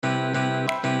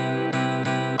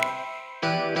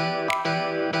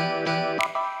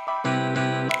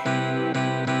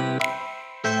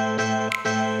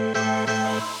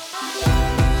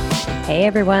Hey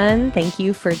everyone, thank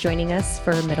you for joining us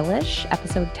for Middle-ish,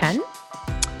 episode 10.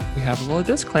 We have a little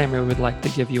disclaimer we would like to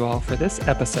give you all for this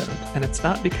episode, and it's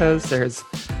not because there's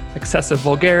excessive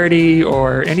vulgarity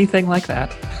or anything like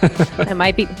that. It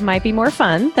might be more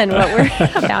fun than what we're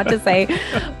about to say,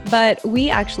 but we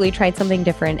actually tried something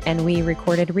different and we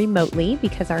recorded remotely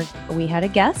because we had a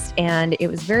guest and it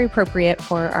was very appropriate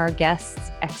for our guest's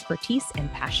expertise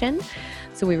and passion.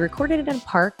 So we recorded it in a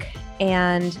park,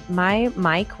 and my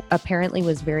mic apparently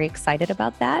was very excited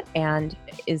about that and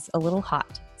is a little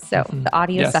hot. So the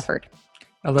audio suffered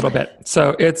a little bit.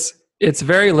 So it's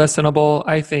very listenable,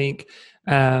 I think.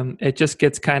 It just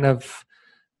gets kind of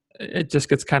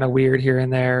weird here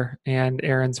and there, and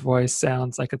Aaron's voice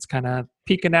sounds like it's kind of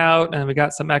peeking out, and we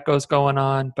got some echoes going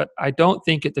on, but I don't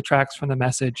think it detracts from the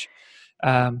message.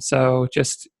 So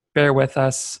just bear with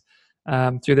us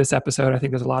through this episode. I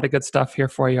think there's a lot of good stuff here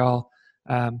for y'all.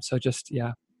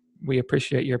 We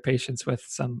appreciate your patience with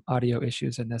some audio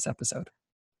issues in this episode.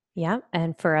 Yeah,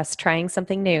 and for us trying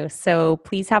something new. So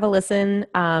please have a listen.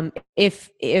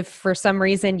 If for some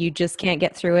reason you just can't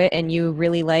get through it and you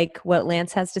really like what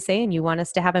Lance has to say and you want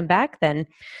us to have him back, then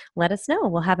let us know.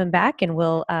 We'll have him back and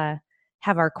we'll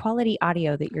have our quality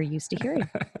audio that you're used to hearing.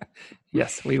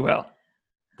 Yes, we will.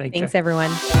 Thanks,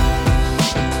 everyone.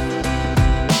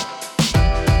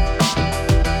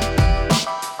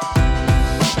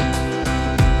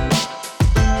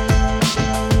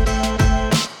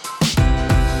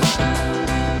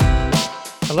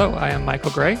 Hello, I am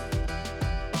Michael Gray.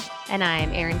 And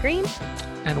I'm Aaron Green.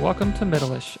 And welcome to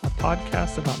Middle-ish, a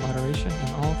podcast about moderation in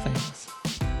all things.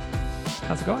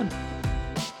 How's it going?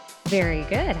 Very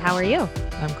good. How are you?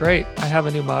 I'm great. I have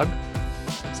a new mug.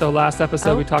 So last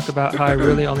episode we talked about how I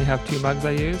really only have 2 mugs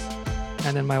I use.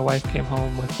 And then my wife came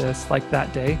home with this, like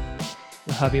that day,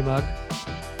 the hubby mug.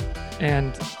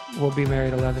 And we'll be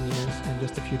married 11 years in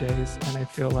just a few days. And I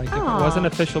feel like if it wasn't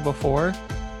official before,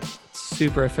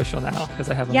 super official now because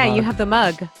I have a mug. Yeah, you have the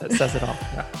mug. That says it all.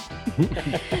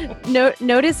 Yeah.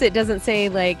 Notice it doesn't say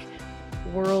like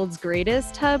world's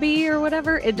greatest hubby or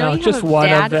whatever. No, just one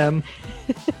of them.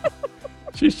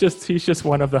 He's just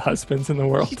one of the husbands in the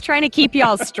world. She's trying to keep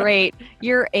y'all straight.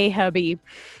 You're a hubby.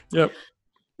 Yep.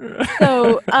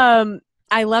 So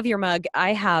I love your mug.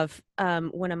 I have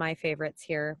one of my favorites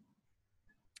here.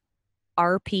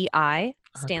 RPI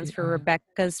stands for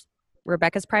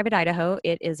Rebecca's Private Idaho.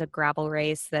 It is a gravel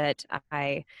race that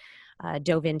I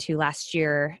dove into last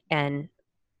year, and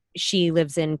she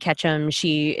lives in Ketchum.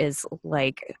 She is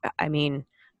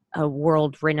a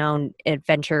world-renowned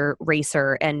adventure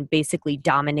racer and basically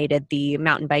dominated the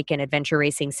mountain bike and adventure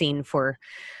racing scene for,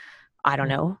 I don't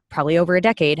know, probably over a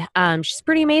decade. She's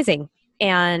pretty amazing.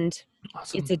 And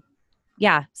awesome.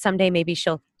 Someday maybe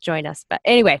she'll join us. But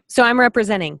anyway, so I'm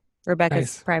representing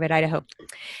Rebecca's Private Idaho.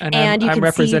 And I'm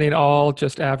representing all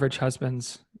just average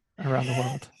husbands around the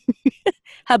world.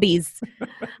 Hubbies.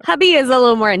 Hubby is a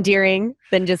little more endearing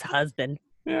than just husband.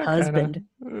 Yeah, husband.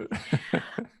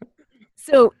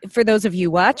 So for those of you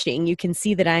watching, you can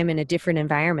see that I'm in a different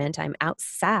environment. I'm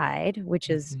outside, which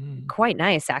is quite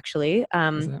nice, actually.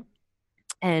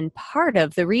 And part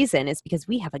of the reason is because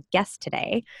we have a guest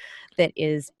today that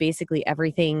is basically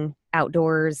everything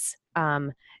outdoors,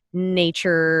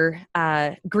 nature,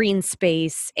 green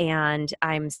space, and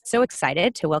I'm so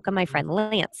excited to welcome my friend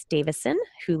Lance Davison,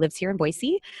 who lives here in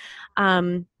Boise.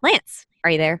 Lance,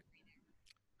 are you there?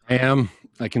 I am.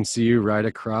 I can see you right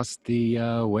across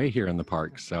the way here in the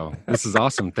park. So this is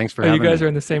awesome. Thanks for having me. You guys are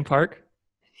in the same park?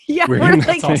 Yeah, we're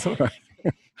like, awesome.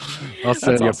 I'll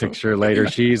send you a picture later.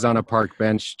 She's on a park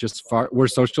bench just far. We're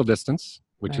social distance,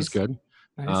 which is good.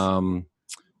 Nice.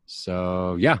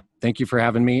 So yeah, thank you for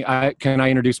having me. Can I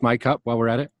introduce my cup while we're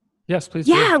at it? Yes, please.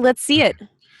 Yeah, let's see it.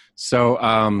 So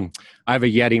I have a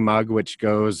Yeti mug, which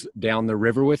goes down the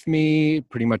river with me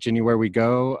pretty much anywhere we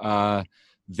go.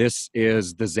 This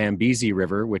is the Zambezi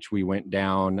River, which we went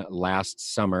down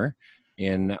last summer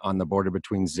on the border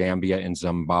between Zambia and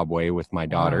Zimbabwe with my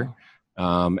daughter.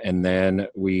 Wow. And then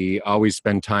we always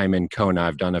spend time in Kona.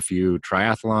 I've done a few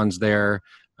triathlons there.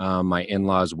 My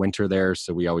in-laws winter there,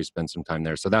 so we always spend some time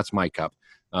there. So that's my cup.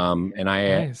 And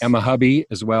I am a hubby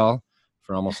as well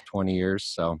for almost 20 years.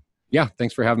 So yeah,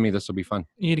 thanks for having me. This will be fun.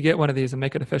 You need to get one of these and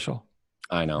make it official.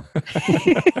 I know.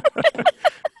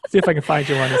 See if I can find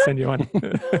you one and send you one.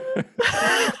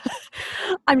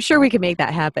 I'm sure we can make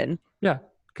that happen. Yeah,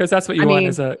 because that's what you want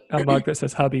is a mug that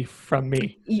says hubby from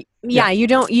me. Yeah. You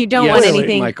don't want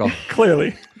anything. Michael.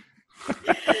 Clearly.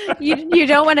 You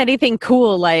don't want anything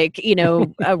cool like,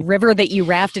 a river that you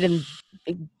rafted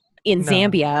in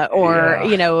Zambia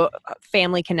or,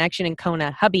 family connection in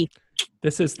Kona. Hubby.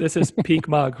 This is peak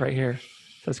mug right here.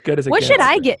 as good as it What gets. should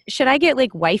I get? Should I get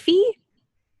like wifey?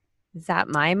 Is that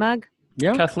my mug?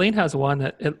 Yeah. Kathleen has one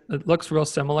that it looks real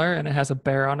similar, and it has a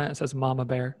bear on it. It says Mama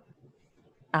Bear.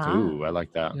 Ooh, I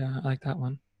like that. Yeah, I like that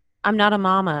one. I'm not a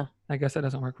mama. I guess that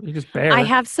doesn't work. You just bear. I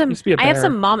have some. Just be a I have bear.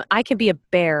 some mom. I can be a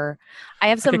bear. I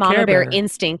have some a mama Care bear Bear.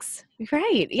 instincts.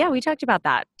 Right? Yeah, we talked about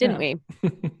that, didn't Yeah.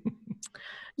 we?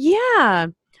 Yeah.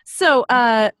 So,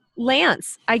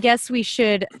 Lance, I guess we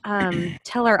should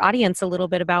tell our audience a little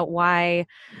bit about why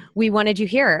we wanted you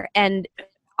here, and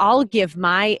I'll give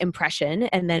my impression,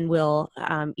 and then we'll,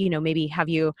 maybe have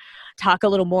you talk a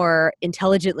little more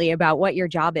intelligently about what your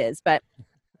job is. But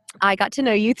I got to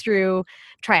know you through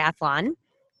triathlon,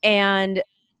 and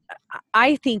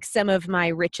I think some of my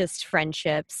richest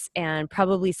friendships and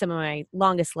probably some of my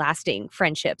longest lasting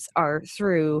friendships are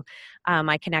through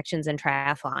my connections in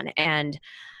triathlon. And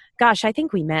gosh, I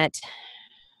think we met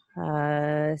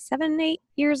 7-8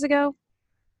 years ago.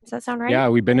 Does that sound right? Yeah,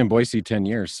 we've been in Boise 10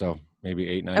 years, so maybe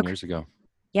 8-9 Okay. years ago.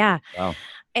 Yeah. Wow.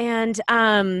 And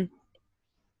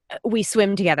we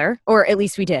swim together, or at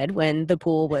least we did when the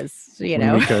pool was,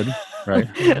 When we could, right?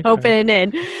 open.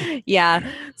 And yeah.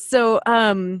 So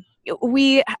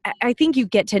I think you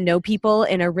get to know people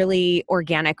in a really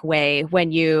organic way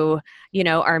when you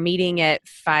are meeting at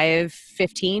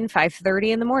 5:15,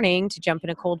 5:30 in the morning to jump in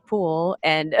a cold pool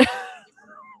and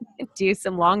do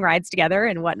some long rides together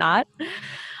and whatnot.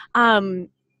 And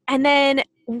then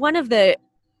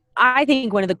I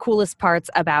think one of the coolest parts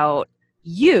about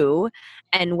you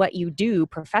and what you do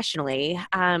professionally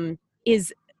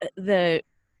is the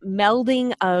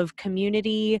melding of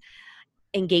community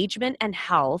engagement and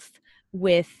health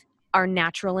with our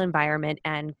natural environment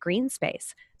and green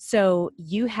space. So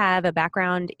you have a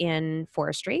background in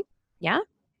forestry, yeah?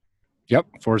 Yep,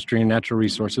 forestry and natural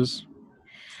resources.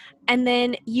 And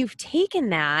then you've taken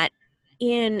that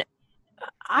in,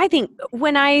 I think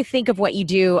when I think of what you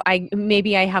do, I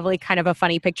have like kind of a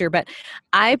funny picture, but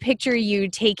I picture you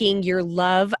taking your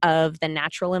love of the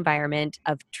natural environment,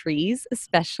 of trees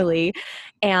especially,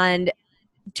 and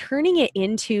turning it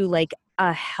into like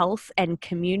a health and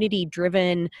community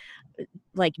driven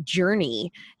like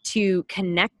journey to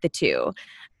connect the two.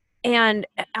 And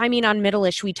I mean, on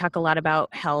Middle-ish, we talk a lot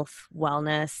about health,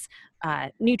 wellness,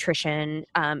 nutrition,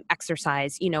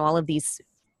 exercise, all of these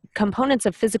components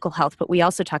of physical health, but we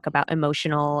also talk about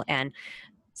emotional and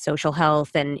social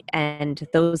health and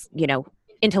those,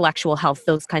 intellectual health,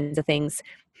 those kinds of things.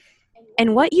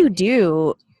 And what you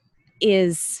do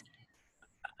is,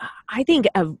 I think,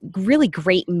 a really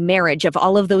great marriage of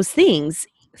all of those things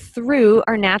through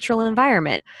our natural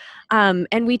environment.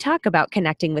 And we talk about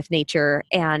connecting with nature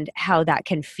and how that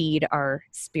can feed our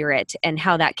spirit and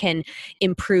how that can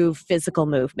improve physical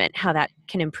movement, how that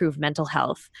can improve mental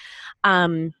health.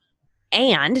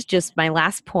 And just my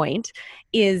last point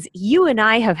is you and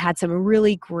I have had some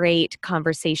really great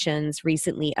conversations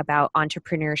recently about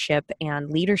entrepreneurship and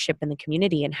leadership in the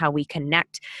community and how we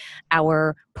connect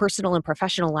our personal and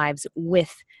professional lives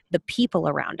with the people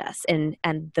around us. And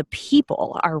the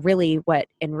people are really what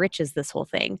enriches this whole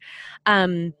thing.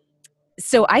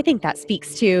 So I think that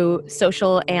speaks to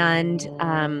social and,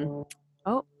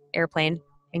 airplane,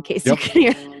 in case you can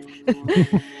hear.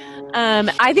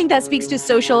 I think that speaks to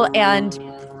social and,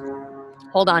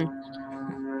 hold on.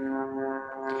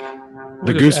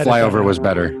 The goose flyover was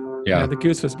better. Yeah, the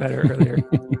goose was better earlier.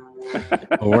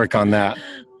 We'll work on that.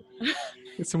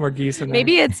 Get some more geese in there.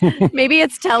 Maybe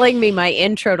it's telling me my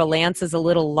intro to Lance is a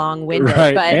little long-winded.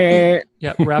 Right. But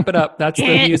yeah, wrap it up. That's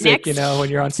the music, when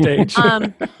you're on stage.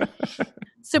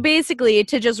 So basically,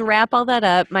 to just wrap all that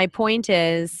up, my point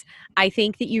is, I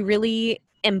think that you really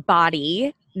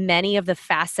embody many of the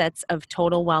facets of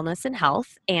total wellness and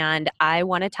health, and I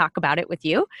want to talk about it with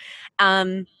you.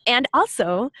 And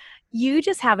also, you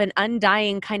just have an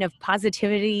undying kind of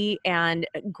positivity and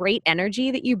great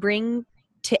energy that you bring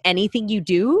to anything you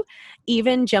do,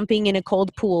 even jumping in a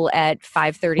cold pool at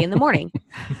 5:30 in the morning.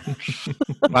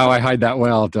 Wow, I hide that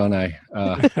well, don't I?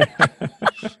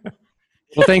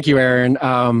 Well, thank you, Erin.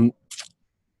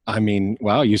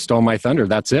 Wow, you stole my thunder.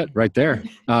 That's it right there.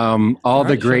 All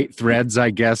the great threads, I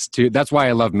guess, too. That's why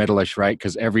I love Middle-ish, right?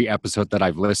 Because every episode that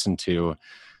I've listened to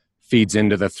feeds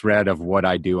into the thread of what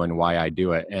I do and why I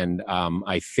do it. And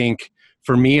I think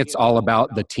for me, it's all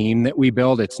about the team that we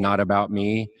build. It's not about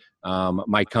me.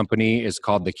 My company is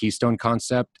called the Keystone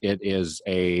Concept. It is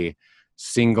a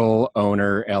single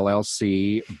owner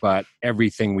LLC, but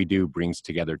everything we do brings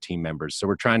together team members. So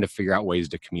we're trying to figure out ways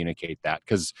to communicate that.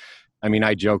 Because,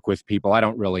 I joke with people, I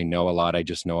don't really know a lot. I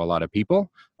just know a lot of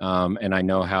people. And I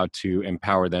know how to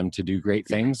empower them to do great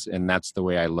things. And that's the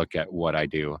way I look at what I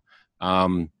do.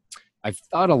 I've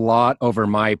thought a lot over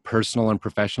my personal and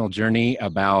professional journey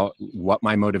about what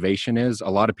my motivation is. A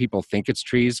lot of people think it's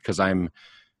trees because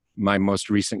my most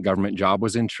recent government job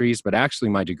was in trees, but actually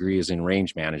my degree is in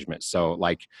range management. So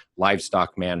like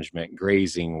livestock management,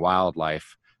 grazing,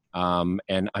 wildlife.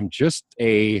 And I'm just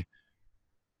a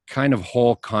kind of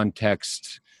whole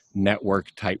context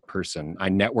network type person. I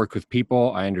network with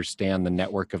people. I understand the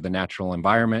network of the natural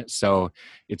environment. So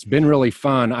it's been really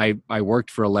fun. I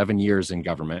worked for 11 years in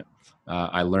government.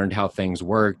 I learned how things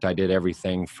worked. I did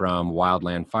everything from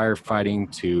wildland firefighting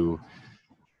to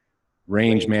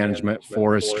range management,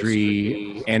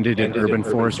 forestry, ended in urban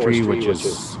forestry, which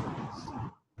is,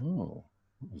 oh,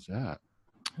 what was that?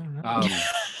 I don't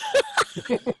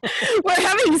know. We're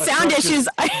having sound issues.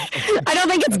 I don't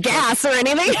think it's gas or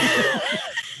anything.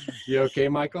 You okay,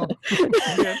 Michael?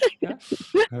 Yeah.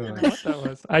 I don't know what that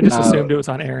was. I just assumed it was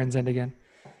on Aaron's end again.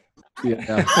 Yeah,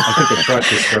 I think a truck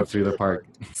just drove through the park.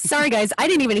 Sorry, guys. I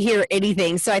didn't even hear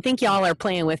anything, so I think y'all are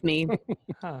playing with me.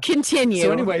 Huh. Continue.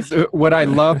 So anyways, what I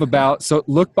love about, so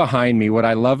look behind me, what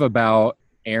I love about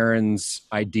Aaron's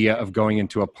idea of going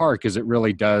into a park is it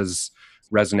really does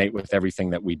resonate with everything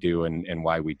that we do and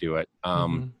why we do it.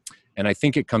 And I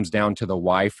think it comes down to the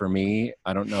why for me.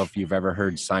 I don't know if you've ever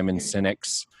heard Simon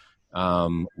Sinek's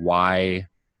why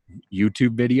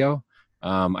YouTube video.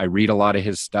 I read a lot of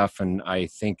his stuff, and I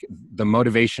think the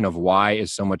motivation of why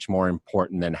is so much more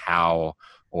important than how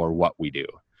or what we do.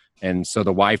 And so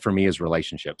the why for me is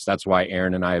relationships. That's why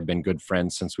Aaron and I have been good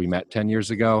friends since we met 10 years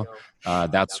ago.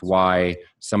 That's why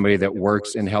somebody that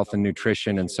works in health and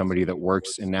nutrition and somebody that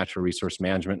works in natural resource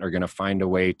management are going to find a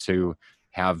way to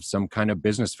have some kind of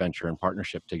business venture and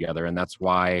partnership together. And that's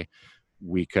why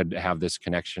we could have this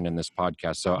connection in this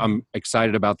podcast. So I'm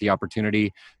excited about the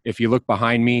opportunity. If you look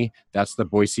behind me, that's the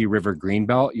Boise River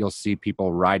Greenbelt. You'll see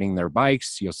people riding their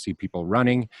bikes. You'll see people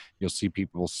running. You'll see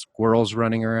squirrels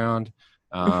running around.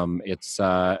 It's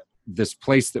this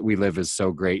place that we live is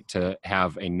so great to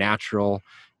have a natural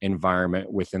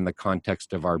environment within the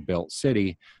context of our built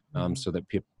city, so that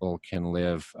people can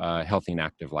live healthy and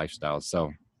active lifestyles.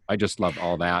 So I just love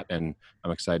all that, and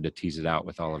I'm excited to tease it out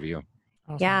with all of you.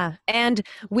 Awesome. Yeah. And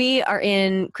we are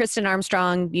in Kristen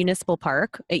Armstrong Municipal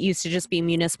Park. It used to just be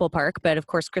Municipal Park, but of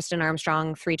course, Kristen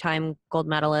Armstrong, 3-time gold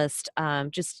medalist,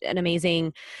 just an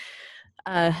amazing,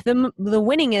 the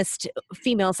winningest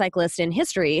female cyclist in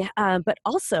history. But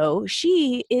also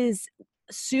she is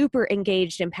super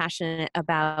engaged and passionate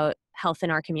about health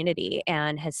in our community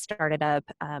and has started up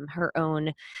her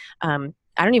own,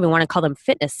 I don't even want to call them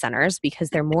fitness centers because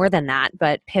they're more than that,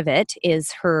 but Pivot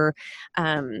is her,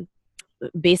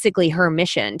 basically her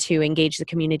mission to engage the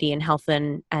community in health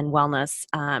and wellness,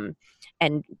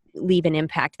 and leave an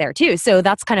impact there too. So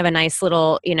that's kind of a nice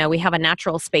little, we have a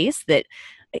natural space that,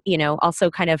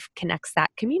 also kind of connects that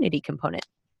community component.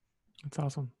 That's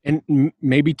awesome. And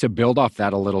maybe to build off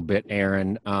that a little bit,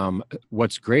 Aaron,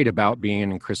 what's great about being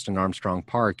in Kristen Armstrong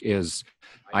Park is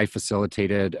I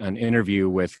facilitated an interview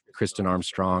with Kristen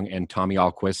Armstrong and Tommy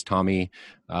Ahlquist. Tommy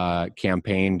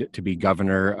campaigned to be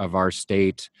governor of our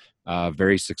state,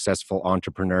 very successful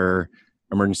entrepreneur,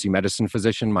 emergency medicine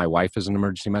physician. My wife is an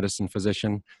emergency medicine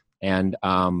physician. And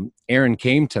Aaron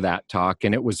came to that talk,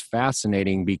 and it was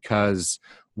fascinating because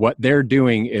what they're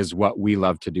doing is what we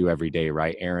love to do every day,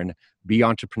 right, Aaron? Be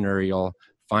entrepreneurial,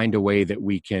 find a way that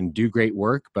we can do great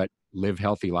work, but live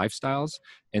healthy lifestyles.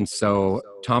 And so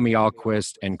Tommy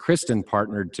Ahlquist and Kristen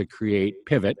partnered to create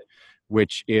Pivot,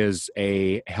 which is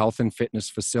a health and fitness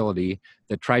facility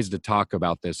that tries to talk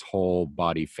about this whole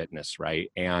body fitness,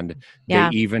 right? And they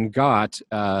even got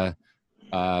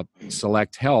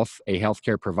Select Health, a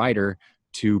healthcare provider,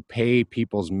 to pay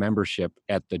people's membership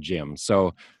at the gym.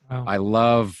 So I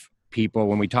love people.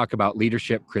 When we talk about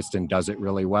leadership, Kristen does it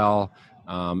really well.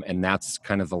 And that's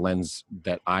kind of the lens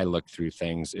that I look through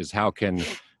things, is how can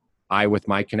I, with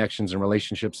my connections and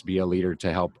relationships, be a leader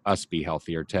to help us be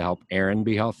healthier, to help Aaron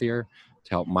be healthier, to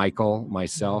help Michael,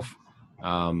 myself,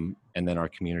 and then our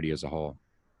community as a whole.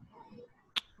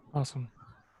 Awesome.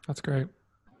 That's great.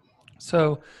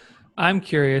 So I'm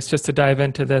curious, just to dive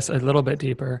into this a little bit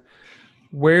deeper,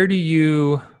 where do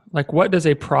you, what does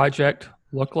a project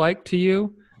look like to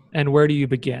you, and where do you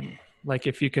begin?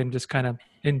 If you can just kind of,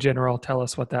 in general, tell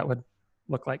us what that would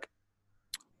look like.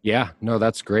 Yeah, no,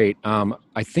 that's great.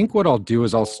 I think what I'll do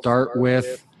is I'll start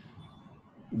with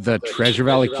the Treasure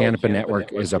Valley Canopy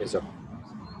Network is a...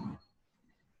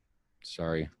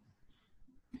 Sorry.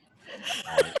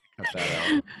 Cut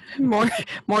that out.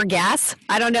 More gas?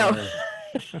 I don't know.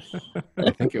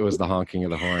 I think it was the honking of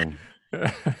the horn.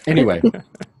 Anyway,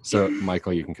 so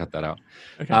Michael, you can cut that out.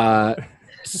 Okay.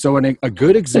 So a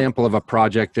good example of a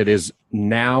project that is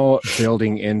now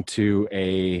building into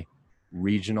a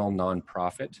regional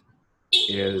nonprofit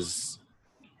is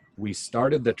we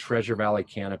started the Treasure Valley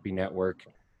Canopy Network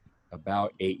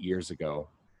about 8 years ago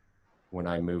when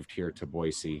I moved here to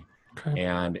Boise. Okay.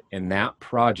 And in that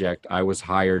project, I was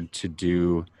hired to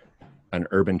do an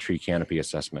urban tree canopy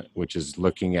assessment, which is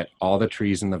looking at all the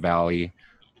trees in the valley,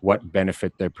 what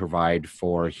benefit they provide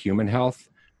for human health,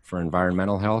 for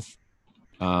environmental health.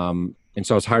 And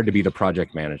so it's hard to be the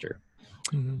project manager.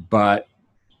 Mm-hmm. But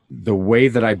the way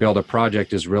that I build a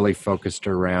project is really focused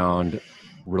around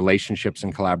relationships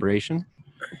and collaboration.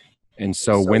 And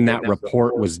so when that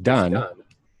report was done,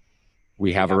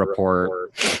 we have a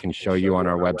report I can show you on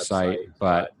our website,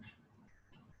 but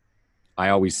I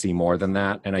always see more than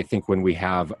that. And I think when we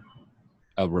have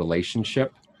a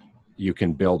relationship, you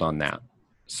can build on that.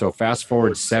 So fast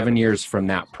forward 7 years from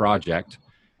that project,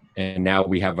 and now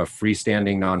we have a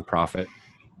freestanding nonprofit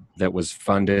that was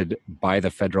funded by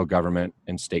the federal government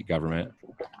and state government.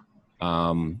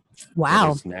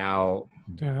 Wow. Is now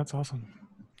Yeah, that's awesome.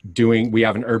 we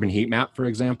have an urban heat map, for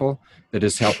example, that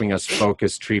is helping us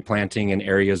focus tree planting in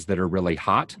areas that are really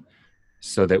hot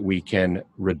so that we can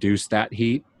reduce that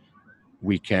heat.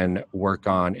 We can work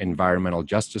on environmental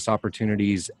justice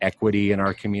opportunities, equity in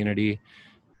our community.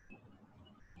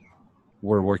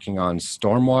 We're working on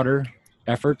stormwater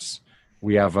efforts.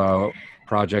 We have a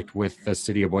project with the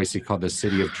city of Boise called the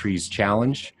City of Trees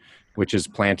Challenge, which is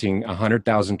planting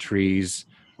 100,000 trees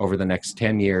over the next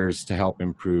 10 years to help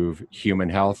improve human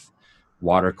health,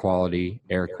 water quality,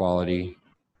 air quality.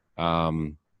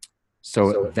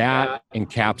 So that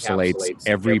encapsulates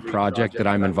every project that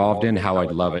I'm involved in, how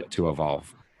I'd love it to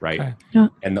evolve, right? Okay. Yeah.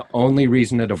 And the only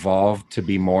reason it evolved to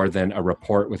be more than a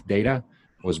report with data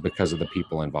was because of the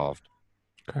people involved.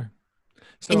 Okay.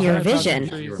 So And your 100,000 vision,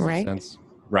 trees-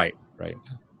 right? Right.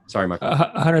 Sorry, Michael.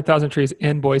 100,000 trees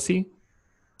in Boise.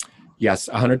 Yes,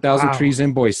 100,000 Wow. trees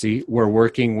in Boise. We're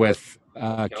working with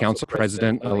Council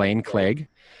President Elaine Clegg,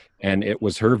 and it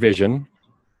was her vision.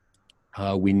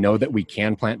 We know that we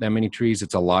can plant that many trees.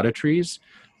 It's a lot of trees,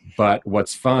 but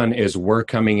what's fun is we're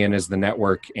coming in as the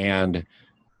network and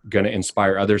going to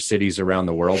inspire other cities around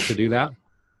the world to do that.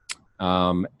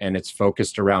 And it's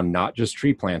focused around not just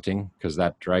tree planting, because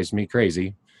that drives me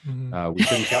crazy. Mhm. We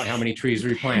shouldn't count how many trees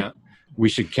we plant. We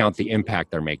should count the impact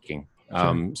they're making.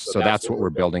 So that's what we're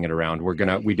building it around.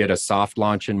 We did a soft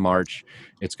launch in March.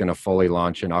 It's going to fully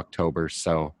launch in October.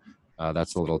 So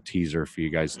that's a little teaser for you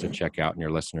guys to check out and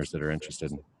your listeners that are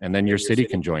interested. And then your city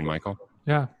can join, Michael.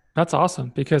 Yeah, that's awesome.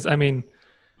 Because I mean,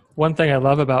 one thing I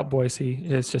love about Boise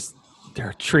is just there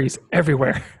are trees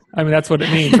everywhere. I mean, that's what it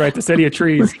means, right? The city of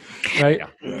trees, right?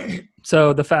 Yeah.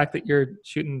 So the fact that you're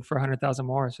shooting for 100,000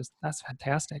 more is that's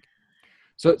fantastic.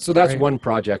 So that's Right. one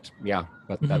project. Yeah,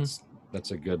 but Mhm.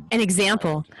 that's a good An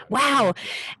example. Wow.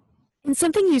 And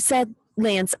something you said,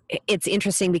 Lance, it's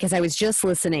interesting because I was just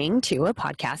listening to a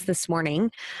podcast this morning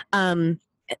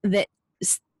that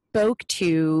spoke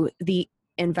to the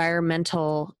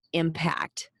environmental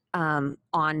impact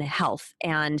on health,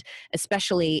 and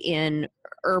especially in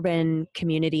urban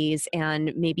communities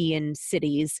and maybe in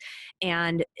cities.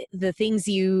 And the things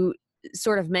you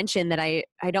sort of mentioned that I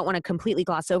don't want to completely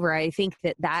gloss over, I think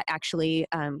that actually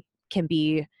can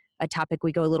be a topic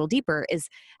we go a little deeper, is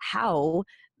how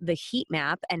the heat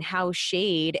map and how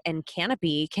shade and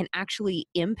canopy can actually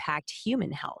impact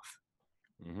human health.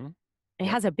 Mm-hmm. It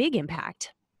has a big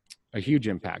impact. A huge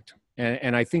impact.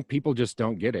 And I think people just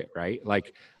don't get it, right?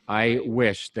 Like, I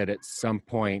wish that at some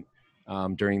point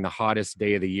during the hottest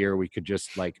day of the year, we could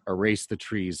just like erase the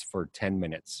trees for 10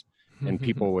 minutes and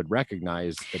people would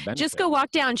recognize the benefit. Just go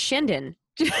walk down Shinden.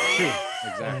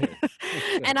 Exactly.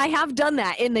 And I have done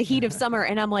that in the heat of summer,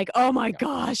 and I'm like, oh my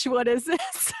gosh, what is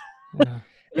this? Yeah.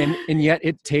 And yet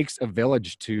it takes a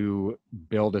village to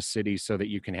build a city so that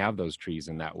you can have those trees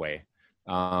in that way.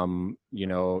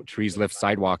 Trees lift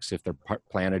sidewalks if they're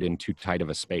planted in too tight of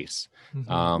a space.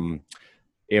 Mhm.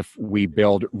 If we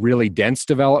build really dense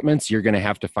developments, you're going to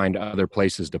have to find other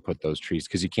places to put those trees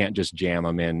because you can't just jam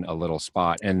them in a little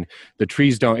spot. And the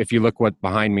trees don't, if you look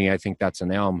behind me, I think that's an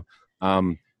elm.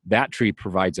 That tree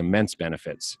provides immense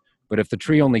benefits. But if the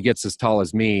tree only gets as tall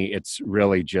as me, it's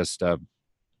really just a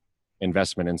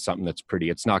investment in something that's pretty.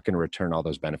 It's not going to return all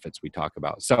those benefits we talk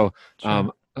about. So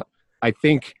Sure. I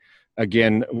think,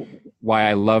 again, why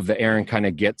I love that Aaron kind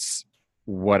of gets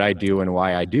what I do and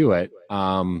why I do it.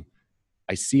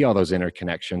 I see all those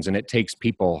interconnections, and it takes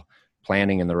people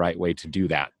planning in the right way to do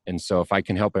that. And so if I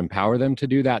can help empower them to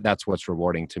do that, that's what's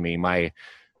rewarding to me. My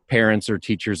parents are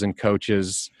teachers and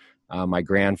coaches. My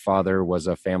grandfather was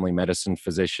a family medicine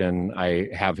physician. I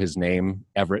have his name.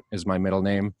 Everett is my middle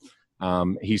name.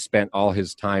 He spent all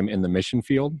his time in the mission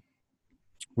field,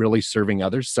 really serving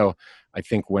others. So I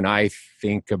think when I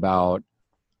think about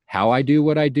how I do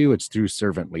what I do, it's through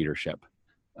servant leadership.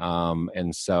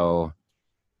 And so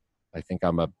I think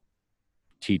I'm a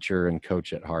teacher and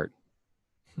coach at heart.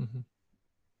 Mm-hmm.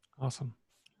 Awesome.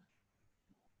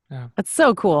 Yeah. That's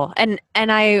so cool. And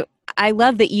I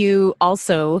love that you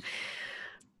also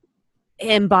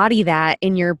embody that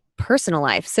in your personal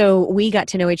life. So we got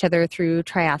to know each other through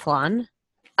triathlon.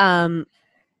 And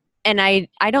I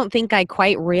don't think I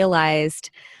quite realized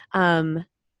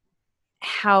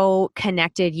how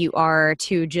connected you are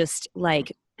to just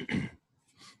like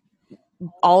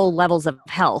all levels of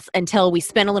health until we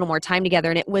spent a little more time together.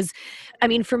 And it was, I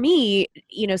mean, for me,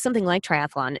 you know, something like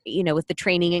triathlon, you know, with the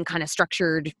training and kind of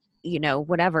structured, you know,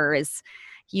 whatever is,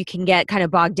 you can get kind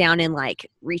of bogged down in like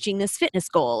reaching this fitness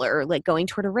goal or like going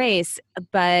toward a race.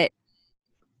 But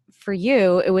for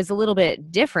you, it was a little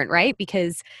bit different, right?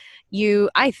 Because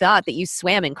I thought that you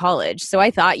swam in college. So I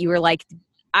thought you were like,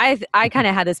 I kind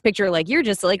of had this picture like you're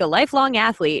just like a lifelong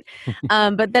athlete.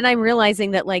 But then I'm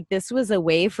realizing that like this was a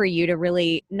way for you to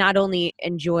really not only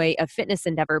enjoy a fitness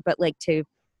endeavor, but like to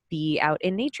be out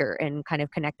in nature and kind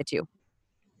of connect the two.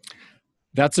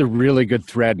 That's a really good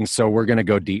thread. And so we're going to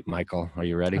go deep, Michael. Are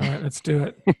you ready? All right, let's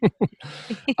do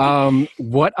it.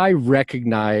 What I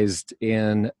recognized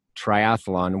in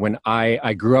triathlon, when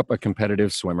I grew up a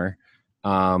competitive swimmer,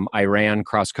 I ran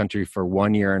cross country for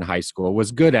 1 year in high school,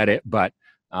 was good at it, but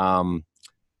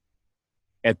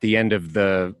at the end of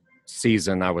the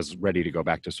season, I was ready to go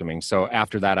back to swimming. So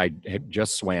after that, I had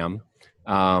just swam.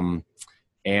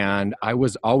 And I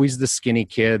was always the skinny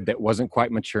kid that wasn't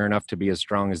quite mature enough to be as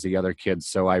strong as the other kids.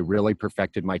 So I really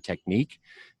perfected my technique.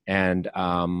 And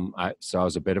so I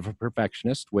was a bit of a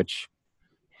perfectionist, which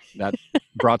that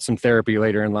brought some therapy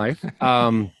later in life.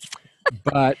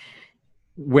 But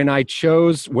when I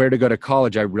chose where to go to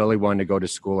college, I really wanted to go to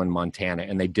school in Montana,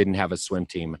 and they didn't have a swim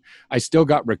team. I still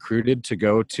got recruited to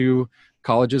go to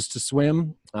colleges to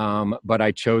swim, but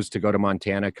I chose to go to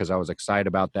Montana because I was excited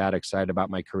about that, excited about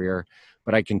my career.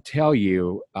 But I can tell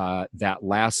you that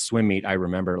last swim meet, I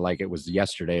remember like it was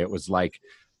yesterday. It was like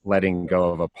letting go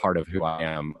of a part of who I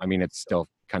am. I mean, it still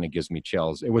kind of gives me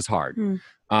chills. It was hard.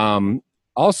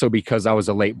 Also because I was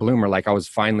a late bloomer, like I was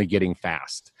finally getting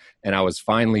fast and I was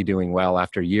finally doing well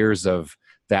after years of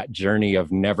that journey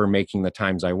of never making the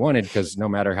times I wanted, because no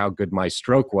matter how good my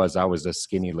stroke was, I was a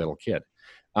skinny little kid.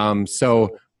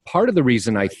 So part of the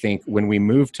reason I think when we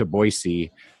moved to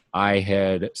Boise, I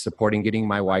had supporting getting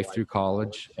my wife through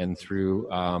college and through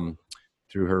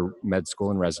her med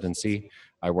school and residency.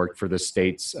 I worked for the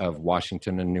states of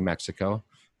Washington and New Mexico.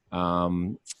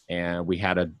 And we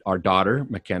had our daughter,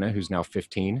 McKenna, who's now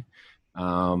 15.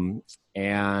 And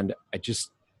I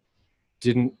just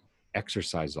didn't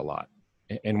exercise a lot.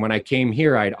 And when I came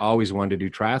here, I'd always wanted to do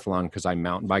triathlon because I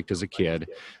mountain biked as a kid.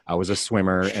 I was a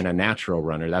swimmer and a natural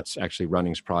runner. That's actually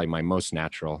running's probably my most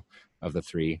natural of the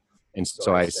three. And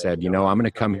so I said, you know, I'm going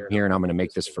to come here and I'm going to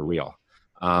make this for real.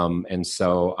 And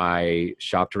so I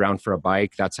shopped around for a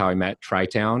bike. That's how I met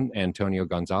Tri-Town, Antonio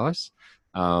Gonzalez,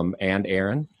 and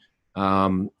Aaron.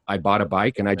 I bought a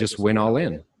bike and I just went all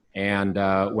in. And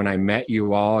when I met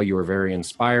you all, you were very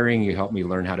inspiring. You helped me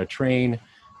learn how to train.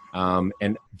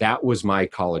 And that was my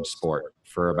college sport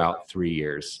for about 3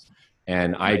 years.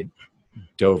 And I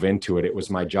dove into it. It was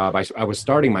my job. I was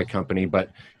starting my company, but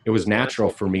it was natural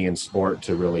for me in sport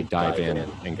to really dive in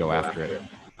and go after it.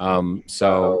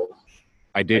 So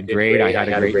I did great. I had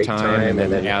a great time.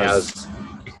 And then as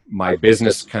my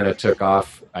business kind of took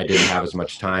off, I didn't have as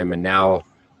much time. And now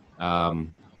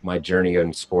my journey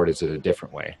in sport is in a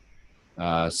different way.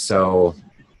 So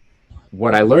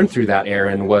what I learned through that,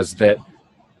 Aaron, was that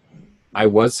I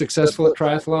was successful at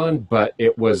triathlon, but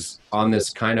it was on this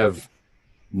kind of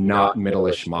not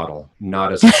middle-ish model,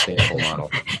 not a sustainable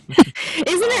model. Isn't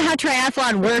it how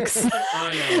triathlon works?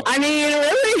 I mean,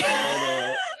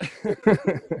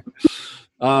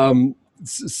 really?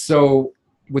 So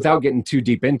without getting too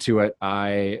deep into it,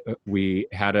 we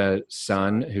had a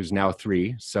son who's now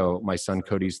 3. So my son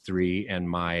Cody's 3 and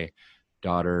my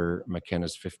daughter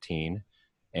McKenna's 15.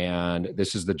 And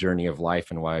this is the journey of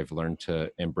life and why I've learned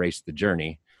to embrace the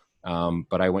journey.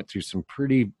 But I went through some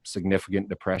pretty significant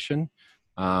depression.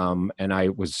 And I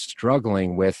was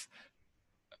struggling with,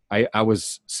 I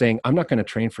was saying, I'm not going to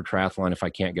train for triathlon if I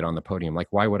can't get on the podium. Like,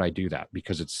 why would I do that?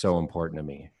 Because it's so important to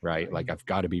me, right? Like, I've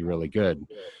got to be really good.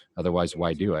 Otherwise,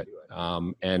 why do it?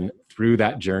 And through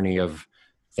that journey of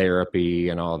therapy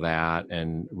and all that,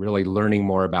 and really learning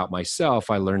more about myself,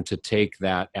 I learned to take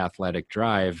that athletic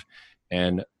drive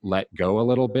and let go a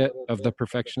little bit of the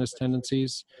perfectionist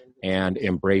tendencies and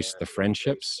embrace the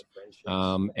friendships.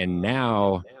 And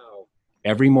now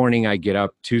every morning I get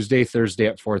up Tuesday, Thursday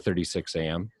at 4:36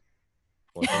 a.m.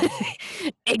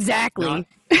 Exactly.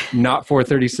 Not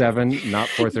 4:37, not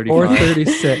 4:35.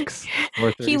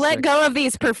 4:36. He let go of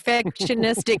these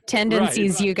perfectionistic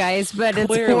tendencies, you guys, but it's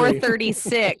Clearly.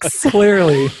 4:36.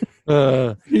 Clearly.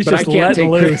 He's But I just can't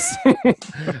letting take loose.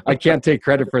 I can't take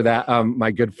credit for that.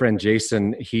 My good friend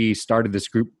Jason, he started this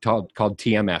group called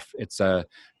TMF. It's a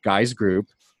guys group,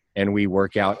 and we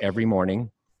work out every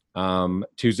morning.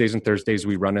 Tuesdays and Thursdays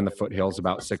we run in the foothills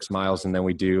about 6 miles, and then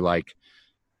we do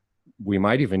we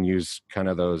might even use kind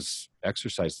of those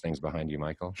exercise things behind you,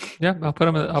 Michael. Yeah, I'll put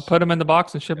them in the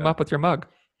box and ship them up with your mug.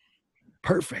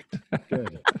 Perfect.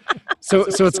 Good. So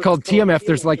it's called TMF.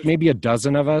 There's maybe a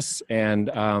dozen of us,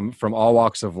 and from all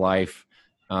walks of life.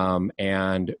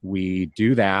 And we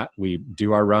do that. We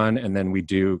do our run, and then we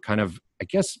do kind of, I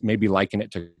guess, maybe liken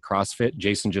it to CrossFit.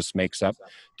 Jason just makes up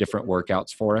different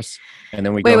workouts for us, and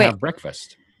then we go have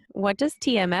breakfast. What does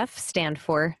TMF stand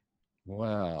for?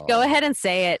 Well, go ahead and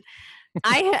say it.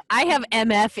 I have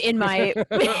MF in my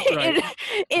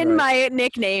my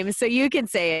nickname, so you can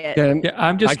say it. Yeah,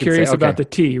 I'm just curious about the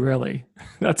T, really.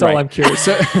 That's all I'm curious.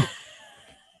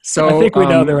 So I think we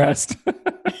know the rest.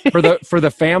 for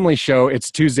the family show,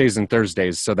 it's Tuesdays and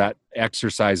Thursdays, so that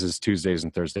exercise is Tuesdays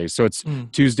and Thursdays. So it's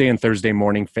Tuesday and Thursday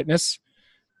morning fitness,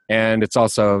 and it's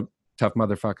also tough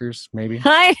motherfuckers, maybe.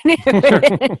 I knew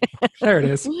it. There it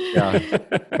is. Yeah,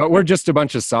 but we're just a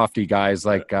bunch of softy guys,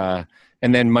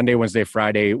 and then Monday, Wednesday,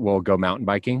 Friday, we'll go mountain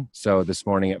biking. So this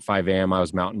morning at 5 a.m., I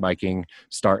was mountain biking,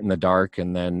 start in the dark,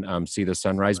 and then see the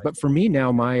sunrise. But for me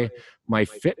now, my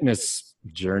fitness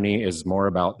journey is more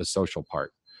about the social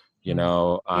part. You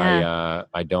know,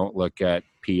 I don't look at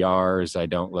PRs. I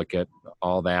don't look at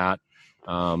all that.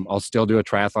 I'll still do a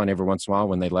triathlon every once in a while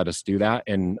when they let us do that.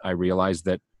 And I realize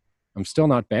that I'm still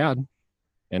not bad.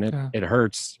 And it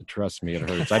hurts. Trust me, it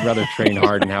hurts. I'd rather train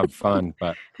hard and have fun.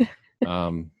 But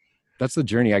that's the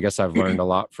journey. I guess I've learned a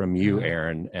lot from you,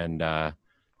 Aaron. And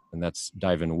that's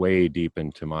diving way deep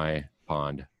into my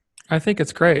pond. I think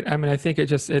it's great. I mean, I think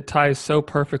it ties so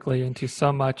perfectly into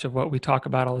so much of what we talk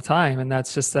about all the time. And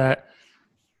that's just that,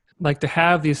 to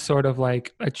have these sort of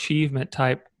achievement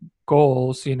type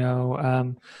goals,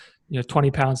 20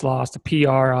 pounds lost, a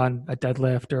PR on a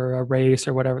deadlift or a race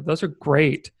or whatever. Those are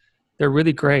great. They're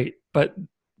really great. But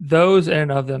those in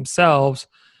and of themselves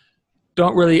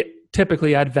don't really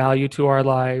typically add value to our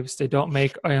lives. They don't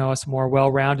make us more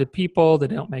well-rounded people. They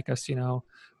don't make us,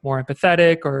 more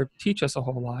empathetic or teach us a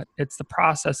whole lot. It's the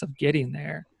process of getting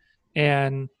there.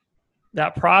 And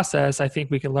that process, I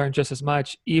think we can learn just as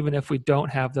much, even if we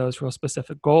don't have those real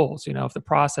specific goals. If the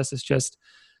process is just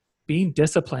being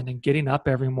disciplined and getting up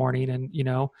every morning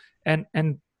and,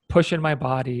 and pushing my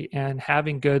body and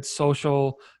having good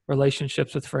social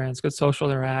relationships with friends, good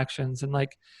social interactions. And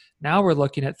now we're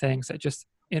looking at things that just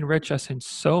enrich us in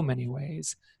so many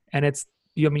ways. And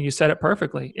you said it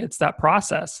perfectly. It's that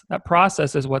process. That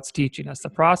process is what's teaching us. The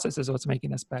process is what's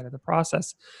making us better. The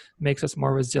process makes us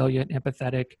more resilient,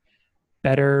 empathetic,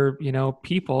 better,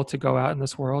 people to go out in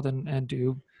this world and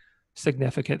do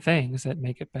significant things that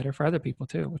make it better for other people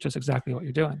too, which is exactly what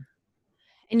you're doing.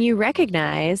 And you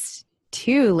recognize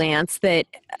too, Lance, that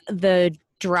the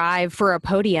drive for a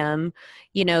podium,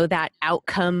 that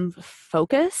outcome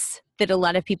focus that a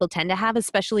lot of people tend to have,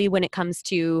 especially when it comes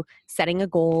to setting a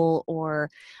goal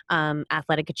or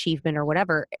athletic achievement or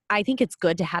whatever. I think it's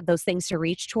good to have those things to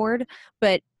reach toward,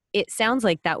 but it sounds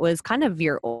like that was kind of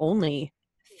your only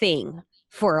thing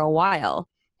for a while.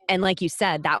 And like you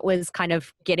said, that was kind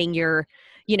of getting your,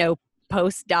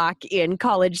 postdoc in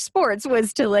college sports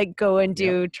was to go and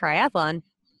do triathlon.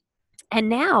 And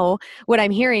now what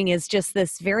I'm hearing is just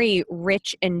this very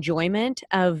rich enjoyment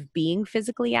of being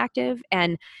physically active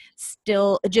and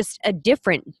still just a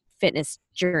different fitness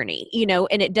journey,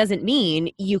 and it doesn't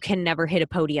mean you can never hit a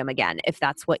podium again if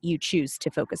that's what you choose to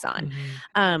focus on.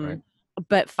 Right.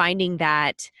 But finding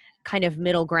that kind of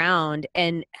middle ground.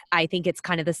 And I think it's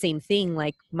kind of the same thing.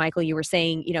 Like Michael, you were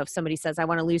saying, if somebody says, I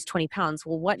want to lose 20 pounds,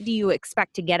 well, what do you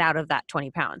expect to get out of that 20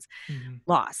 pounds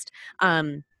lost?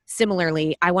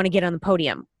 Similarly, I want to get on the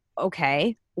podium.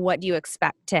 Okay. What do you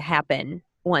expect to happen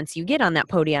once you get on that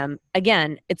podium?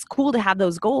 Again, it's cool to have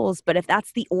those goals, but if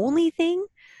that's the only thing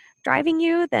driving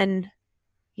you, then,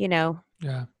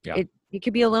 it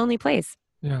could be a lonely place.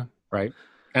 Yeah. Right.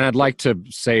 And I'd like to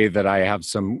say that I have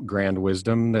some grand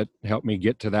wisdom that helped me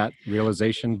get to that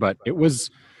realization, but it was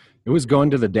It was going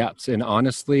to the depths. And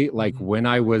honestly, like when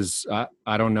I was,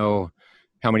 I don't know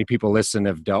how many people listen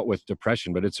have dealt with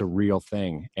depression, but it's a real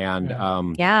thing. And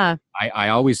I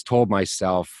always told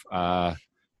myself,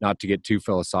 not to get too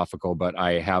philosophical, but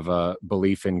I have a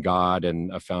belief in God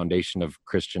and a foundation of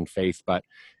Christian faith. But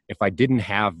if I didn't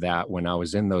have that when I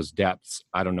was in those depths,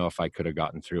 I don't know if I could have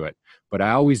gotten through it. But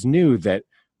I always knew that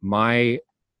I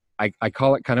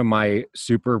call it kind of my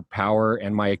superpower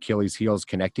and my Achilles heel is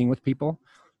connecting with people.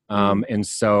 And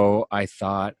so I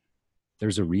thought,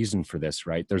 there's a reason for this,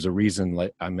 right? There's a reason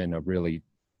I'm in a really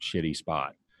shitty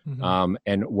spot.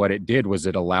 And what it did was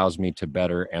it allows me to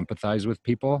better empathize with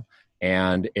people.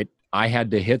 And I had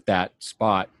to hit that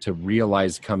spot to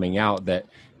realize coming out that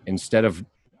instead of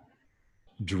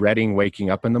dreading waking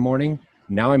up in the morning,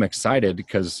 now I'm excited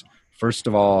because first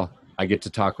of all, I get to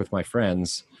talk with my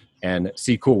friends and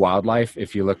see cool wildlife.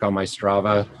 If you look on my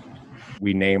Strava,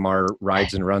 we name our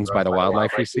rides and runs by the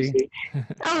wildlife we see.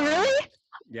 Oh, really?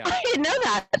 Yeah. I didn't know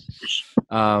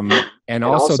that. And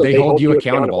also they hold you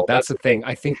accountable. That's the thing.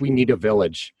 I think we need a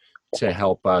village to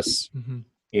help us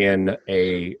in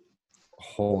a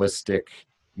holistic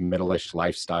middle-ish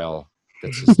lifestyle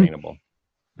that's sustainable.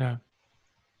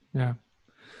 Yeah.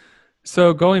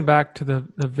 So going back to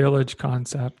the village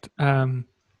concept, and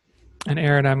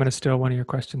Aaron, I'm going to steal one of your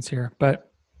questions here,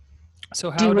 but so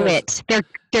how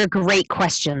They're great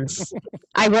questions.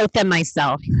 I wrote them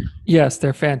myself. Yes,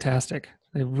 they're fantastic.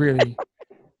 They really,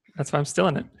 that's why I'm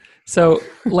stealing it. So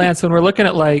Lance, when we're looking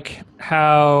at like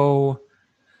how,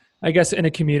 I guess in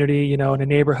a community, in a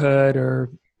neighborhood or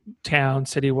town,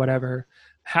 city, whatever,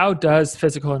 how does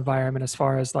physical environment as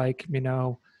far as like,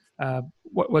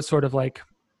 what sort of like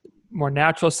more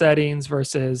natural settings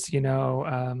versus,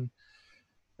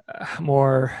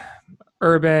 more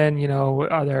urban,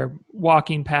 are there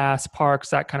walking paths, parks,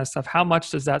 that kind of stuff? How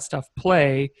much does that stuff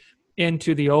play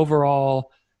into the overall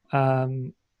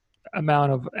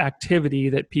amount of activity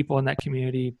that people in that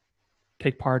community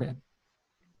take part in?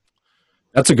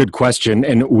 That's a good question.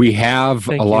 And we have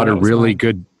a lot of really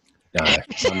good...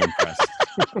 I'm impressed.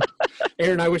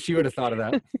 Aaron, I wish you would have thought of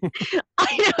that.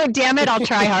 I know, damn it. I'll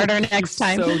try harder next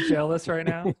time. So jealous right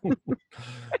now.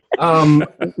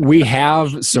 We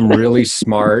have some really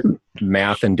smart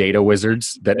math and data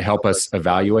wizards that help us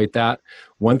evaluate that.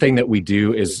 One thing that we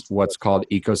do is what's called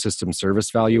ecosystem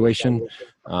service valuation.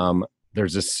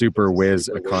 There's a super whiz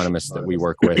economist that we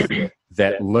work with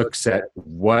that looks at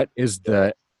what is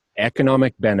the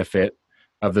economic benefit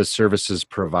of the services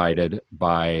provided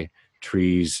by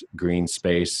trees, green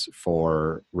space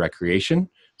for recreation.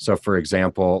 So for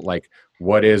example, like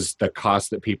what is the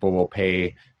cost that people will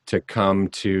pay to come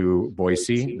to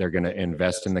Boise? They're going to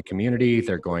invest in the community.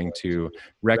 They're going to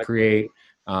recreate,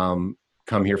 come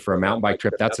here for a mountain bike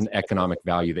trip. That's an economic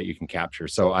value that you can capture.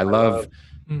 So I love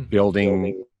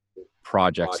building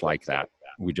projects like that.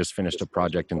 We just finished a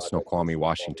project in Snoqualmie,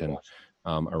 Washington,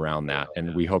 around that.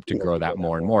 And we hope to grow that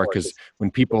more and more because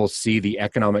when people see the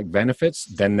economic benefits,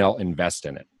 then they'll invest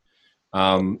in it.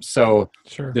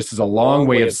 This is a long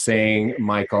way of saying,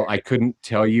 Michael, I couldn't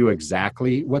tell you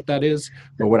exactly what that is,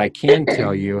 but what I can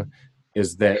tell you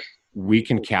is that we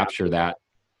can capture that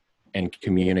and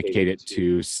communicate it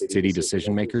to city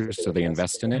decision makers so they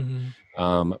invest in it.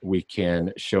 We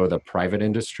can show the private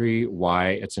industry why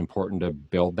it's important to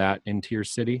build that into your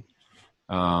city.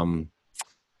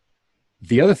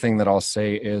 The other thing that I'll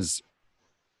say is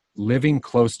living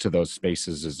close to those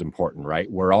spaces is important, right?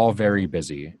 We're all very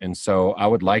busy. And so I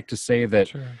would like to say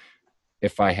that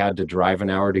if I had to drive an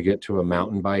hour to get to a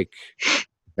mountain bike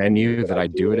venue, that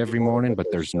I'd do it every morning, but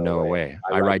there's no way.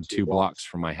 I ride 2 blocks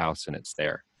from my house and it's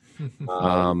there.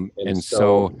 And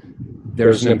so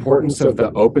there's an importance of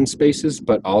the open spaces,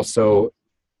 but also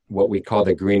what we call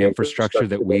the green infrastructure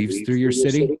that weaves through your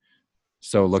city.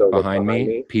 So look behind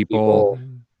me, people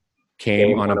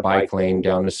came on a bike lane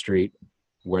down the street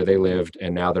where they lived,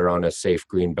 and now they're on a safe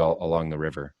green belt along the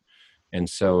river. And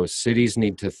so cities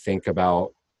need to think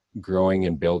about growing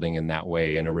and building in that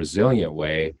way, in a resilient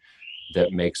way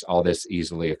that makes all this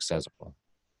easily accessible.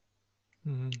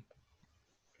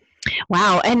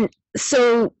 Wow. And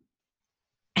so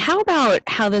how about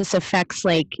how this affects,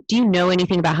 do you know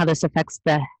anything about how this affects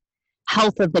the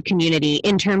health of the community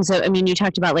in terms of, you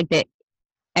talked about the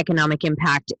economic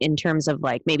impact in terms of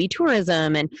maybe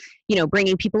tourism and,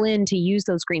 bringing people in to use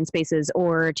those green spaces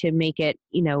or to make it,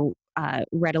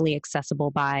 readily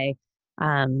accessible by,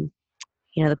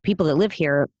 the people that live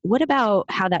here. What about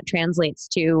how that translates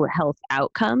to health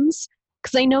outcomes?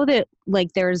 Because I know that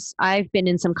I've been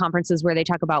in some conferences where they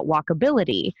talk about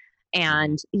walkability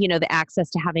and, the access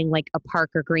to having a park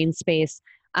or green space.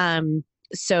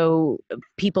 So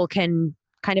people can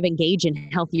kind of engage in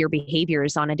healthier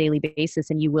behaviors on a daily basis,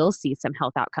 and you will see some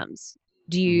health outcomes.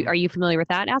 Are you familiar with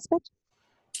that aspect?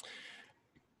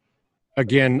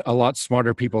 Again, a lot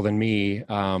smarter people than me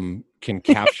can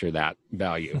capture that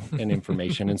value and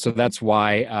information. And so that's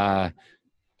why,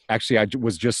 actually, I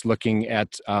was just looking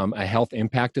at a health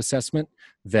impact assessment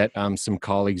that some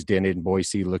colleagues did in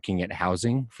Boise looking at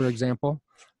housing, for example.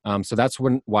 So that's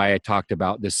why I talked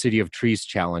about the City of Trees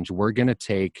Challenge. We're going to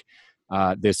take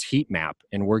this heat map,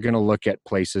 and we're going to look at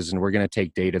places, and we're going to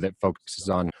take data that focuses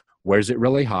on where's it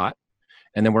really hot.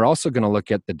 And then we're also going to look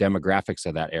at the demographics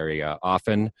of that area.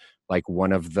 Often, like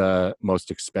one of the most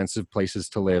expensive places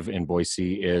to live in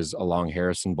Boise is along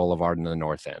Harrison Boulevard in the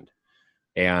north end.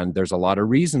 And there's a lot of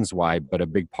reasons why, but a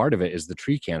big part of it is the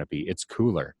tree canopy. It's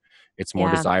cooler. It's more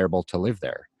desirable to live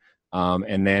there.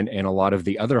 And then in a lot of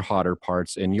the other hotter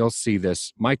parts, and you'll see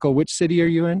this. Michael, which city are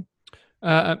you in?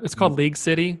 It's called League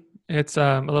City. It's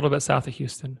a little bit south of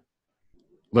Houston.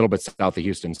 A little bit south of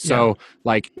Houston. So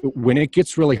like when it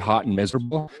gets really hot and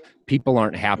miserable, people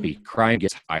aren't happy. Crime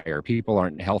gets higher. People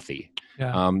aren't healthy.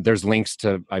 Yeah. There's links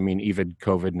to, even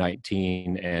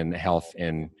COVID-19 and health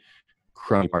in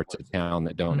crummy parts of town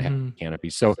that don't have canopy.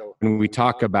 So when we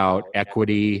talk about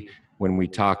equity, when we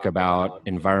talk about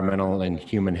environmental and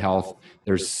human health,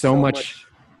 there's so much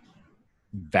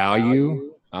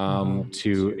value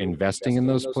to investing in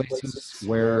those places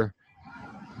where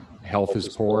health is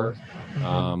poor,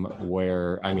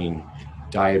 where,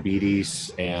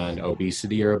 diabetes and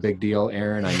obesity are a big deal,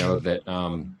 Aaron. I know that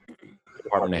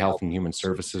Department of Health and Human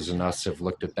Services and us have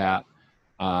looked at that.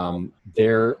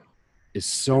 There is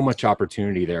so much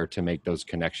opportunity there to make those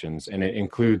connections, and it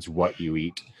includes what you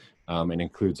eat. It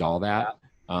includes all that.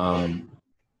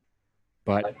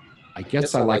 But I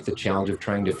guess I like the challenge of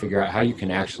trying to figure out how you can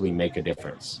actually make a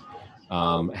difference,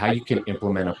 how you can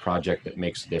implement a project that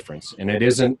makes a difference. And it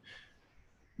isn't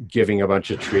giving a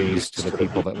bunch of trees to the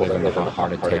people that live in the hot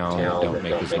part of town that don't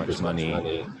make as much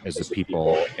money as the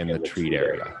people in the treed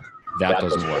area. That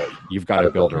doesn't work. You've got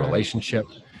to build a relationship.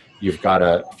 You've got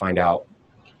to find out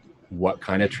what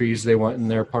kind of trees they want in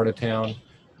their part of town.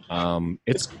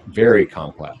 It's very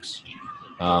complex.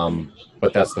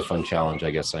 But that's the fun challenge I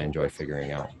guess I enjoy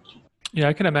figuring out. Yeah,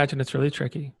 I can imagine it's really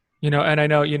tricky. And I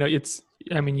know, it's,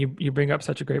 you bring up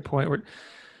such a great point where,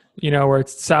 where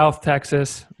it's South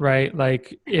Texas, right?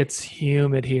 Like it's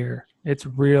humid here. It's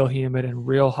real humid and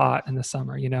real hot in the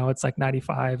summer. It's like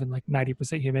 95 and like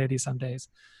 90% humidity some days.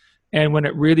 And when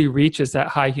it really reaches that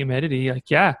high humidity,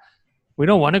 we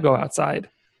don't want to go outside.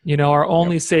 Our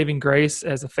only saving grace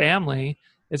as a family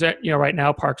is that, right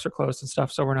now parks are closed and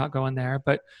stuff, so we're not going there.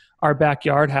 But our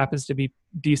backyard happens to be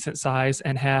decent size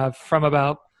and have from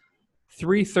about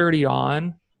 3:30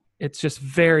 on, it's just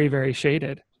very, very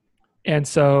shaded. And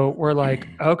so we're like,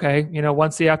 okay,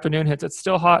 once the afternoon hits, it's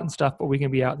still hot and stuff, but we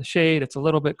can be out in the shade. It's a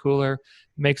little bit cooler,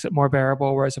 makes it more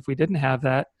bearable. Whereas if we didn't have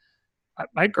that,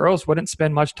 my girls wouldn't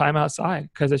spend much time outside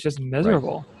because it's just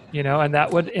miserable, and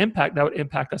that would impact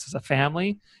us as a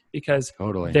family because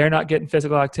they're not getting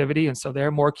physical activity. And so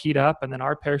they're more keyed up. And then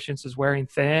our patience is wearing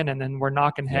thin, and then we're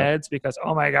knocking heads because,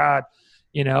 oh my God,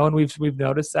 and we've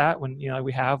noticed that when,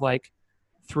 we have like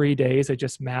 3 days of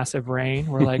just massive rain,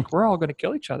 we're like, we're all going to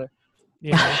kill each other,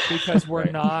 because we're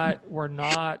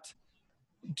not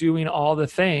doing all the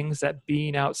things that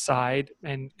being outside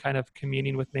and kind of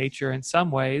communing with nature in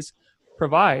some ways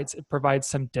provides. It provides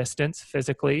some distance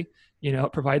physically,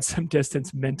 it provides some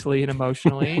distance mentally and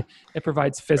emotionally. It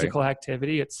provides physical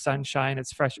activity. It's sunshine.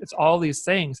 It's fresh. It's all these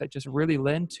things that just really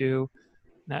lend to,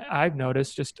 I've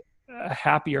noticed, just a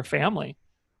happier family.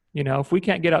 If we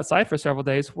can't get outside for several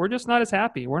days, we're just not as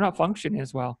happy. We're not functioning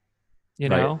as well,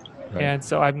 Right. And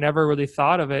so I've never really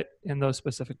thought of it in those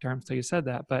specific terms till you said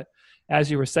that. But as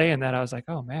you were saying that, I was like,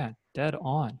 oh man, dead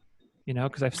on,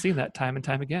 because I've seen that time and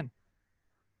time again.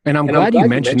 And I'm glad you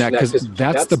mentioned that because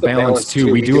that's the balance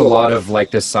too. We do a lot of like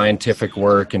this scientific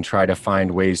work and try to find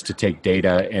ways to take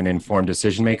data and inform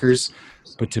decision makers.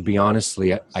 But to be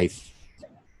honestly, I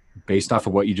based off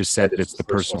of what you just said, it's the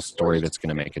personal story that's going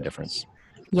to make a difference.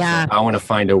 Yeah. I want to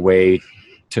find a way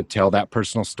to tell that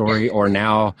personal story, or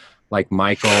now like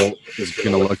Michael is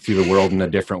going to look through the world in a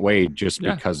different way just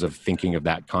because of thinking of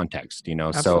that context,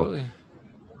 Absolutely. So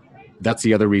that's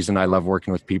the other reason I love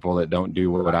working with people that don't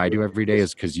do what I do every day,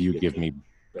 is because you give me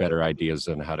better ideas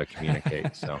on how to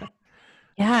communicate. So,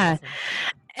 yeah.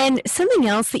 And something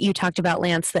else that you talked about,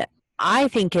 Lance, that I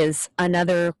think is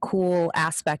another cool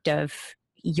aspect of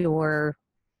your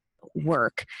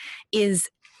work is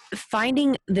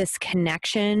finding this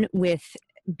connection with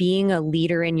being a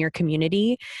leader in your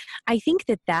community. I think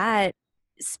that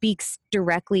speaks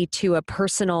directly to a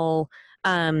personal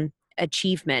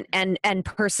achievement and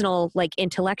personal, like,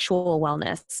 intellectual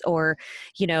wellness, or,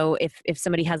 you know, if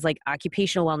somebody has like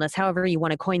occupational wellness, however you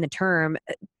want to coin the term,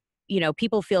 you know,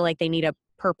 people feel like they need a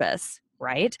purpose,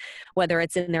 right? Whether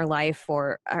it's in their life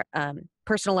or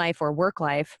personal life or work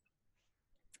life.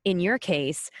 In your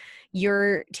case,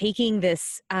 you're taking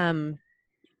this,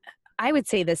 I would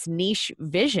say, this niche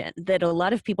vision that a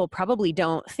lot of people probably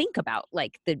don't think about,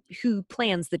 like who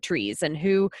plants the trees and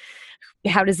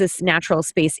how does this natural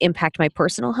space impact my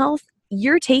personal health?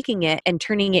 You're taking it and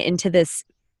turning it into this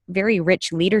very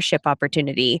rich leadership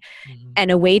opportunity and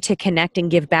a way to connect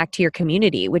and give back to your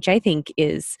community, which I think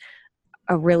is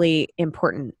a really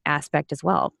important aspect as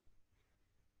well.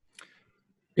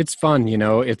 It's fun, you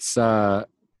know, it's,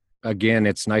 again,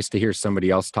 it's nice to hear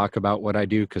somebody else talk about what I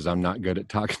do, because I'm not good at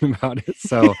talking about it.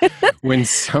 So when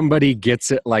somebody gets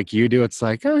it like you do, it's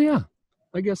like, oh yeah,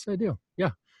 I guess I do.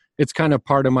 Yeah. It's kind of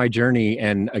part of my journey,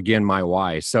 and again, my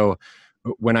why. So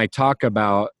when I talk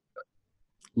about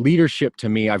leadership, to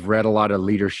me, I've read a lot of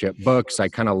leadership books. I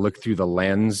kind of look through the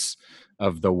lens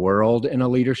of the world in a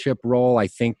leadership role. I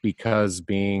think because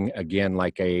being, again,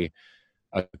 like a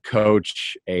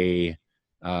coach, a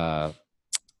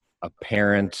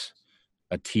parent,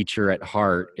 a teacher at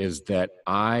heart, is that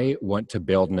I want to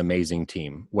build an amazing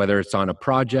team, whether it's on a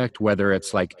project, whether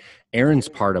it's like Erin's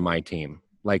part of my team.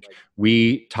 Like,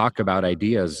 we talk about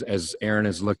ideas as Erin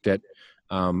has looked at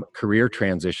career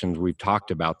transitions. We've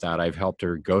talked about that. I've helped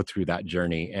her go through that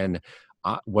journey. And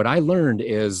what I learned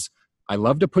is I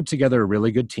love to put together a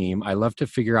really good team. I love to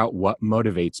figure out what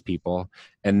motivates people.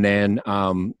 And then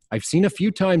I've seen a few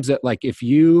times that, like, if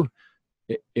you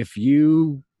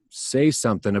say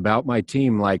something about my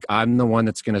team, like, I'm the one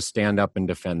that's going to stand up and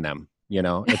defend them. You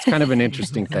know, it's kind of an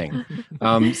interesting thing.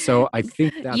 So I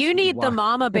think that's you need the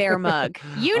mama bear mug.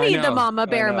 You need the mama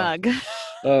bear mug.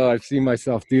 Oh, I've seen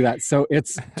myself do that. So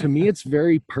it's, to me, it's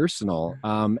very personal.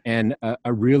 And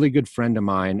a really good friend of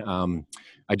mine,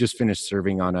 I just finished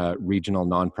serving on a regional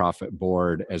nonprofit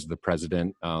board as the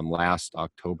president last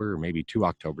October, or maybe 2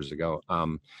 Octobers ago.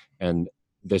 And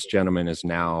this gentleman is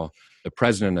now the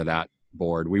president of that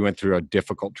board. We went through a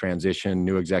difficult transition,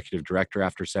 new executive director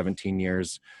after 17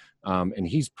 years. And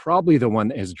he's probably the one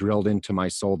that has drilled into my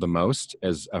soul the most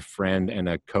as a friend and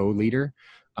a co-leader.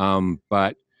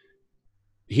 But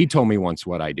he told me once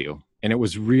what I do, and it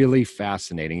was really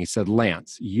fascinating. He said,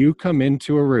 Lance, you come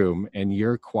into a room and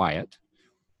you're quiet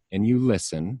and you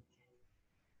listen.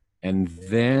 And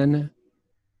then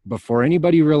before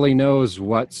anybody really knows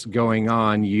what's going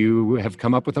on, you have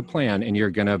come up with a plan, and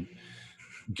you're going to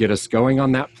get us going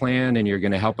on that plan, and you're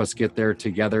going to help us get there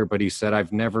together. But he said,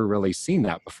 I've never really seen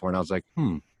that before. And I was like,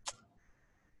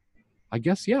 I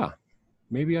guess, yeah,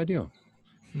 maybe I do.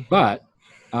 But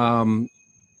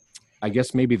I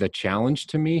guess maybe the challenge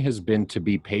to me has been to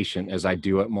be patient as I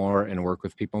do it more and work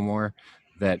with people more,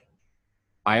 that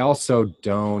I also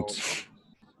don't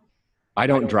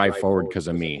drive forward because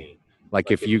of me. Like,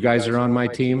 if you guys are on my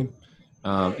team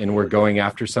and we're going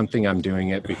after something, I'm doing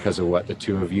it because of what the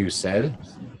two of you said.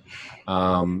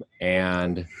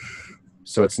 And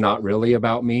so it's not really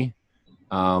about me.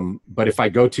 But if I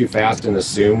go too fast and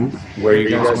assume where you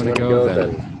guys want to go,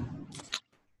 then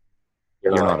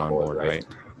you're not on board, right?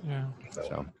 Yeah.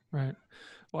 So. Right.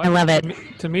 Well, I love it.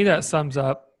 To me, that sums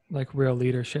up like real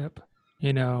leadership,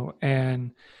 you know,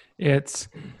 and it's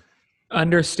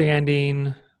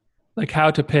understanding like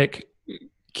how to pick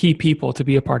key people to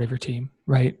be a part of your team,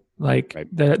 right? Like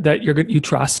that you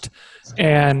trust,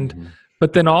 and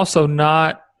but then also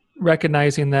not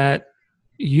recognizing that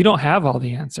you don't have all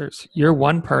the answers. You're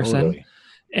one person, totally.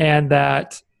 And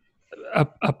that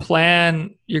a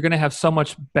plan, you're going to have so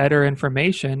much better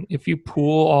information if you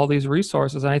pool all these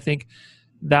resources. And I think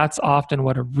that's often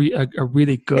what a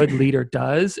really good leader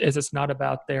does. Is it's not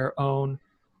about their own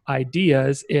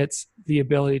ideas. It's the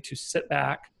ability to sit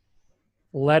back,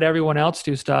 let everyone else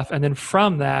do stuff, and then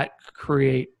from that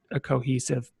create a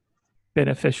cohesive,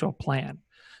 beneficial plan.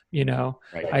 You know,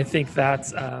 right. I think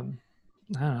that's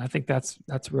I think that's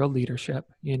real leadership.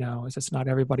 You know, is it's not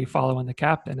everybody following the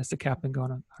captain. It's the captain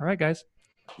going, all right, guys,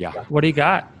 yeah, what do you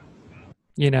got?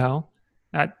 You know,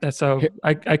 that's so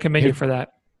I commend you for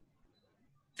that.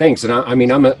 Thanks. And I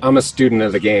mean, I'm a student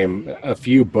of the game. A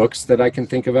few books that I can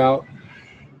think about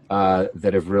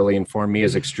that have really informed me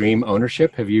is Extreme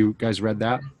Ownership. Have you guys read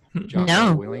that?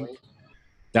 No. Willink?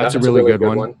 That's a really good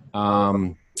one.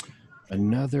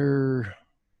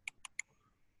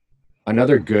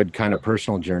 Another good kind of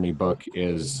personal journey book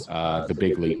is The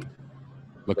Big Leap.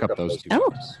 Look up those two.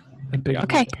 Oh,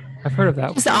 okay. I've heard of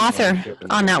that. Who's the author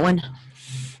on that one?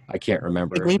 I can't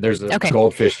remember. There's a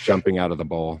goldfish jumping out of the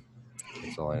bowl.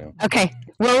 That's all I know. Okay,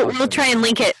 we'll try and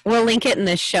link it. We'll link it in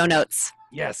the show notes.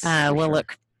 Yes. We'll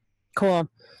look. Cool.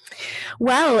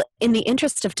 Well, in the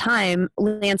interest of time,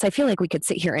 Lance, I feel like we could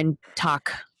sit here and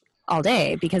talk all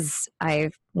day because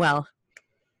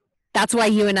that's why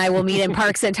you and I will meet in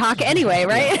parks and talk anyway,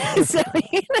 right? So,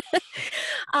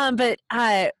 but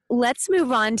let's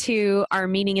move on to our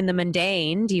meaning in the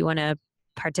mundane. Do you want to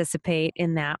participate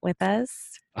in that with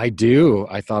us? I do.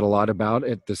 I thought a lot about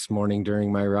it this morning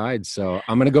during my ride. So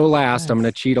I'm going to go last. I'm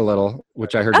going to cheat a little,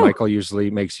 which I heard Michael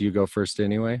usually makes you go first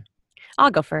anyway.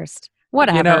 I'll go first.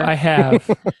 Whatever. You know, I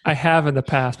have in the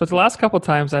past, but the last couple of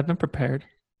times I've been prepared.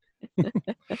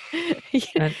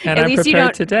 And I'm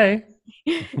prepared today.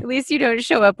 At least you don't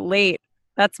show up late.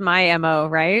 That's my MO,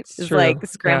 right? It's true. like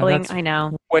scrambling. Yeah, I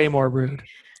know. Way more rude.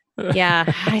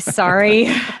 Yeah. Sorry.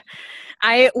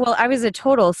 I was a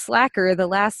total slacker the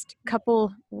last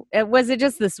couple. Was it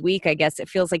just this week? I guess it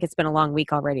feels like it's been a long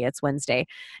week already. It's Wednesday,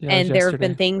 and there have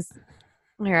been things.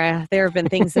 There have been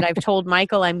things that I've told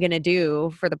Michael I'm going to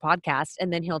do for the podcast,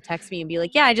 and then he'll text me and be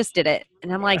like, "Yeah, I just did it,"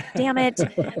 and I'm like, "Damn it,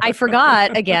 I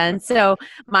forgot again." So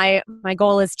my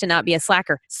goal is to not be a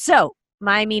slacker. So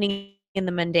my meaning in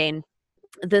the mundane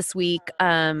this week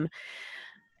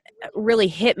really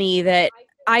hit me that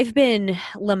I've been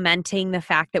lamenting the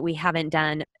fact that we haven't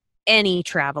done any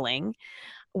traveling.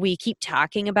 We keep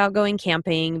talking about going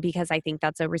camping because I think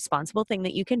that's a responsible thing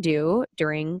that you can do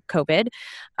during COVID.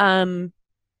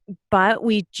 But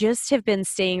we just have been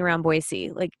staying around Boise.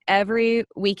 Like every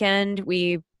weekend,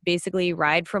 we basically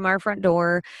ride from our front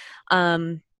door.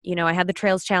 I had the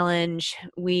Trails Challenge.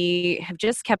 We have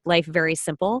just kept life very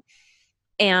simple.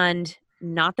 And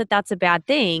not that that's a bad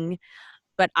thing,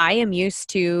 but I am used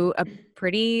to a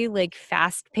pretty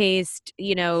fast-paced,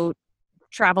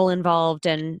 travel involved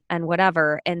and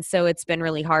whatever. And so it's been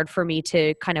really hard for me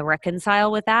to kind of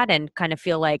reconcile with that and kind of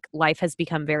feel like life has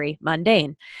become very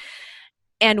mundane.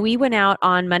 And we went out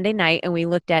on Monday night and we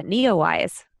looked at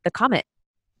Neowise, the comet.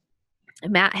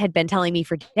 Matt had been telling me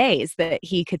for days that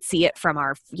he could see it from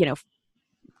our,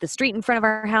 the street in front of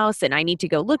our house, and I need to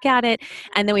go look at it.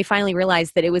 And then we finally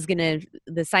realized that it was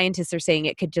the scientists are saying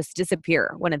it could just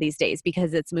disappear one of these days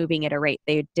because it's moving at a rate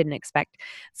they didn't expect.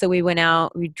 So we went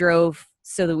out, we drove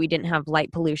so that we didn't have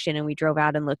light pollution, and we drove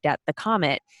out and looked at the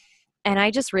comet. And I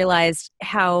just realized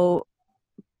how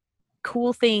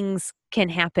cool things can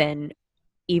happen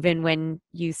even when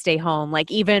you stay home. Like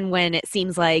even when it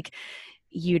seems like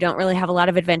you don't really have a lot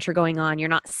of adventure going on, you're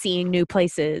not seeing new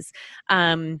places.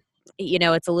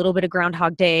 It's a little bit of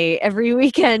Groundhog Day every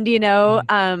weekend,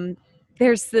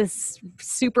 there's this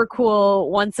super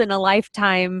cool once in a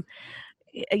lifetime,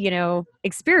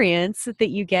 experience that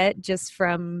you get just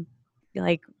from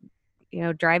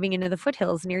driving into the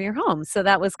foothills near your home. So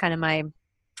that was kind of my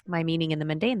meaning in the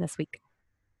mundane this week.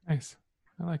 Nice.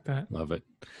 I like that. Love it.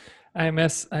 I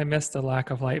miss the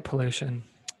lack of light pollution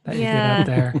that you get up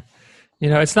there.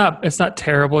 It's not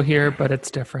terrible here, but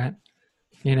it's different.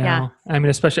 I mean,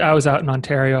 especially I was out in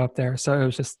Ontario up there, so it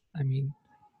was just,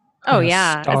 stars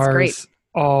that's great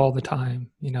all the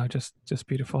time. Just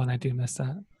beautiful, and I do miss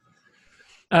that.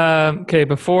 Okay,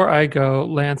 before I go,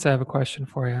 Lance, I have a question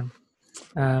for you.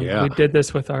 We did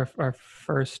this with our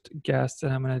first guest,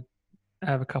 and I'm going to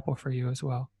have a couple for you as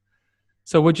well.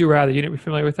 So, would you rather? You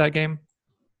familiar with that game?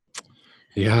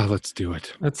 Yeah, let's do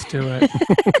it.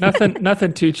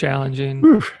 Nothing too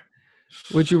challenging.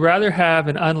 Would you rather have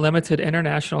an unlimited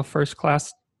international first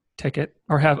class ticket,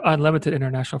 or have unlimited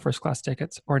international first class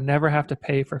tickets, or never have to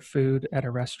pay for food at a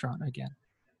restaurant again?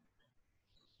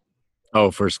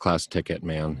 Oh, first class ticket,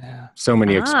 man. Yeah. So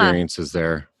many experiences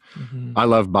there. Mm-hmm. I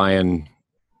love buying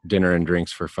dinner and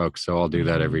drinks for folks, so I'll do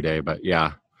that every day. But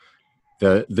yeah,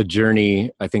 the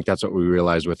journey, I think that's what we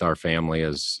realized with our family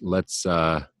is let's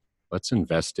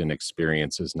invest in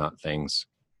experiences, not things.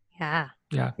 Yeah.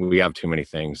 Yeah. We have too many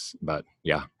things, but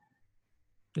yeah.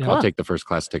 Cool. I'll take the first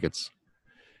class tickets.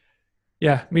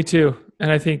 Yeah, me too.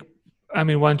 And I think,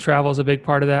 one, travel is a big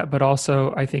part of that, but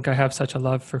also I think I have such a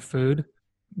love for food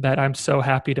that I'm so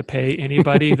happy to pay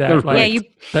anybody that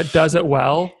that does it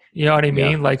well. You know what I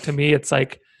mean? Yeah. To me, it's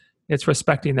it's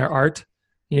respecting their art.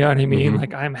 You know what I mean?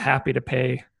 Mm-hmm. I'm happy to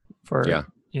pay for,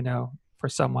 for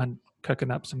someone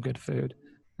cooking up some good food.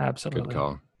 Absolutely. Good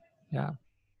call. Yeah.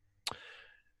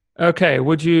 Okay.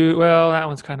 That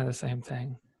one's kind of the same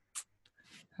thing.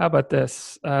 How about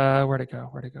this? Where'd it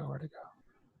go? I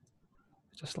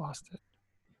just lost it.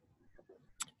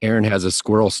 Erin has a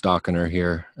squirrel stalking her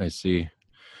here. I see.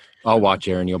 I'll watch,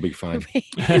 Erin. You'll be fine.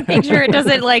 Make sure it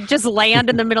doesn't just land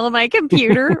in the middle of my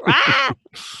computer.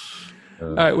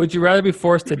 All right. Would you rather be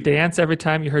forced to dance every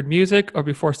time you heard music, or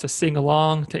be forced to sing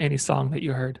along to any song that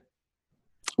you heard?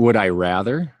 Would I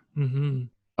rather? Mm-hmm.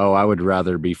 Oh, I would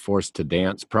rather be forced to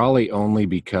dance, probably only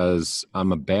because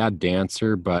I'm a bad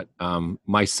dancer. But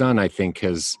my son, I think,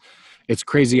 it's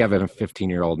crazy. I have a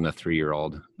 15-year-old and a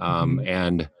 3-year-old.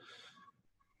 And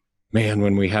man,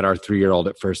 when we had our 3-year-old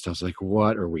at first, I was like,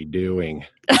 what are we doing?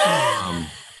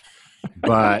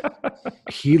 But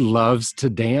he loves to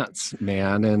dance,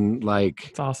 man. And like,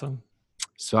 It's awesome.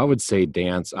 So I would say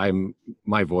dance.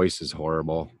 My voice is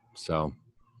horrible. So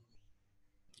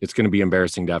it's going to be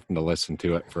embarrassing to have to listen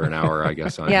to it for an hour, I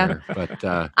guess, on here. But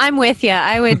I'm with you.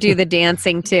 I would do the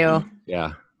dancing too.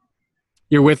 Yeah.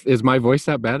 Is my voice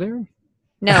that bad, Aaron?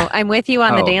 No, I'm with you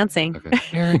on the dancing. Okay.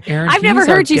 Aaron, I've never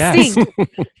heard you sing.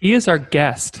 He is our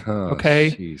guest. Oh,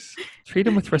 okay. Geez. Treat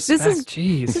him with respect.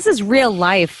 This is real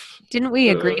life. Didn't we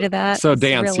agree to that? So This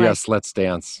is dance. real Yes. Let's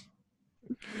dance.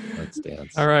 Let's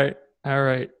dance. All right.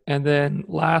 And then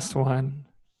last one,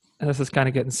 and this is kind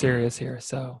of getting serious here.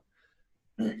 So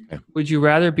would you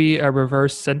rather be a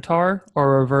reverse centaur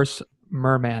or a reverse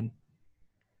merman?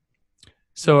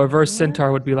 So a reverse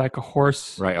centaur would be like a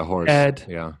horse, Right. A horse. head,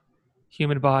 Yeah.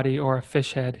 human body, or a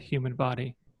fish head, human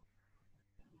body.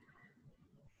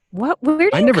 What? Where do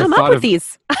I you never come thought up with of-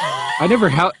 these? I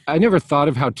never thought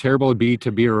of how terrible it'd be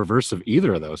to be a reverse of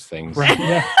either of those things. Right.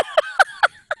 Yeah.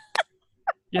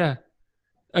 Yeah.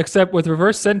 Except with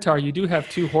reverse centaur, you do have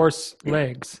 2 horse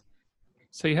legs.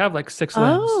 So you have like 6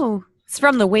 limbs. Oh, it's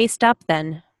from the waist up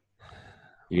then.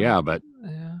 Yeah, but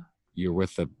Yeah. you're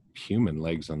with the human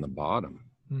legs on the bottom.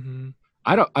 Mm-hmm.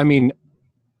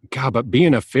 God, but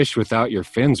being a fish without your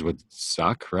fins would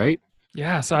suck, right?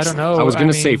 Yeah. So I don't know. I was going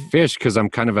to say mean, fish because I'm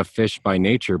kind of a fish by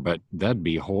nature, but that'd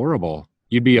be horrible.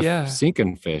 You'd be a Yeah.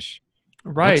 sinking fish.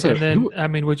 right. that's And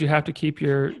then, would you have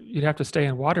to you'd have to stay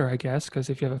in water, I guess, because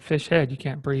if you have a fish head, you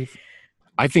can't breathe.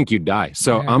 I think you'd die.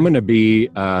 So Yeah. I'm going to be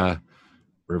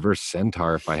reverse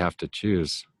centaur if I have to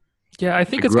choose. Yeah. I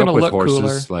think I it's grew going up to with look horses,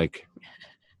 cooler. like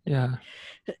Yeah.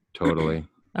 totally.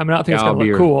 I mean, I don't think it's Yeah, I'll going to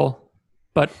be look your- cool,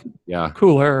 but Yeah.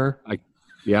 cooler.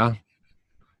 Yeah.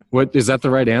 What is that the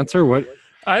right answer? What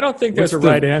I don't think there's What's a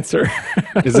the- right answer.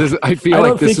 is this? I feel I like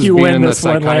don't this think is you being win in the this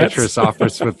one, Lance. psychiatrist's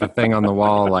office with the thing on the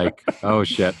wall. Like, oh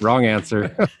shit, wrong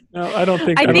answer. No, I don't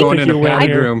think. I I I'm think- don't going think in you a win padded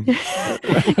here. room.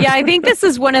 Yeah, I think this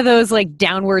is one of those like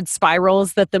downward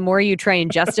spirals that the more you try and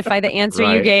justify the answer you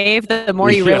Right. gave, the more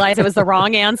you Yeah. realize it was the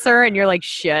wrong answer, and you're like,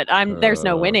 shit, there's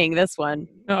no Uh. winning this one.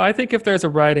 No, I think if there's a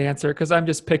right answer, because I'm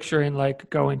just picturing like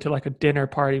going to like a dinner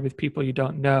party with people you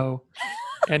don't know,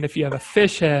 and if you have a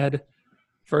fish head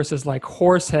versus like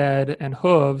horse head and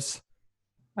hooves,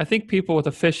 I think people with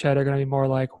a fish head are going to be more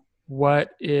like,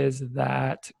 "What is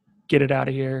that? Get it out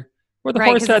of here." Where the Right,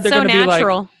 horse 'cause head, it's they're so going to be like,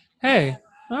 natural. "Hey,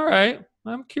 all right,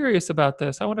 I'm curious about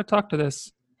this. I want to talk to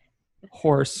this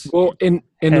horse." Well, and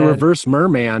the Head. reverse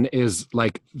merman is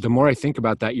like, the more I think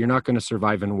about that, you're not going to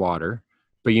survive in water,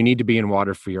 but you need to be in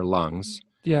water for your lungs,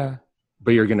 Yeah,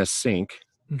 but you're going to sink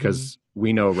Mhm. because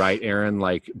we know, right, Aaron,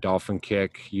 like dolphin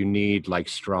kick, you need like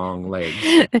strong legs.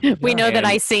 We know that And-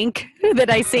 I sink. That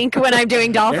I sink when I'm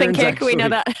doing dolphin Erin's kick. We know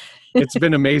actually- that. It's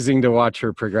been amazing to watch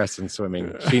her progress in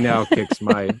swimming. She now kicks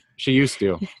she used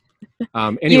to.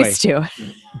 Anyway, Used to.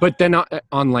 but then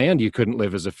on land, you couldn't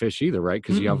live as a fish either, right?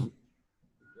 Because you have,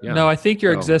 yeah. No, I think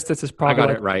your So, existence is I probably got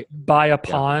like it right. by a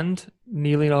pond,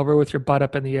 kneeling over with your butt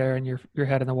up in the air and your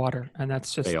head in the water, and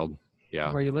that's just Failed.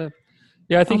 Yeah. where you live.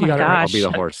 Yeah, I think Oh you my got it right. I'll gosh. be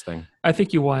the horse thing. I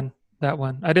think you won that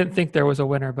one. I didn't think there was a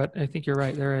winner, but I think you're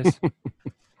right. There is.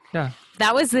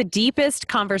 That was the deepest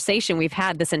conversation we've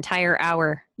had this entire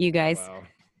hour, you guys. Wow.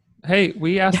 Hey,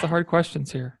 we ask the hard questions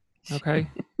here. Okay,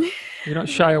 we don't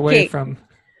shy away Okay. from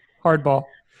hardball.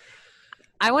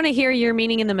 I want to hear your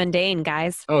meaning in the mundane,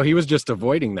 guys. Oh, he was just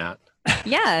avoiding that.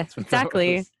 Yeah, what that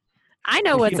exactly. was. I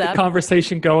know what's Keep the up.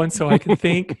 conversation going so I can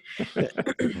think.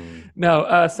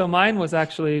 No, so mine was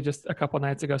actually just a couple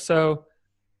nights ago. So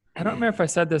I don't remember if I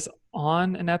said this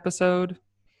on an episode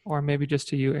or maybe just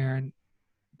to you, Aaron,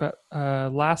 but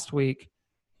last week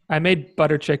I made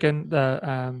butter chicken,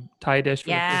 the Thai dish for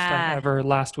the first Yeah. time ever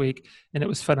last week, and it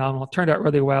was phenomenal. It turned out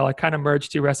really well. I kind of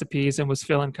merged 2 recipes and was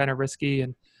feeling kind of risky,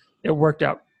 and it worked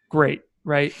out great,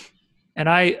 right? And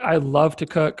I love to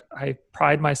cook. I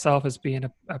pride myself as being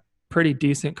a pretty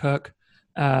decent cook.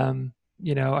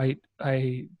 You know,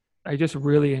 I just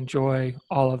really enjoy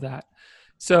all of that.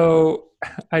 So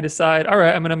I decide, all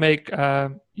right, I'm going to make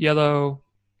yellow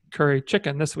curry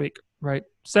chicken this week, right?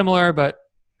 Similar, but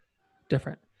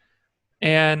different.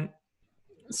 And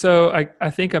so I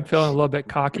think I'm feeling a little bit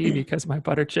cocky because my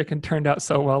butter chicken turned out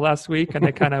so well last week and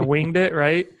I kind of winged it,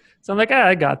 right? So I'm like,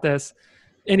 I got this.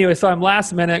 Anyway, so I'm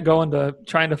last minute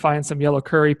trying to find some yellow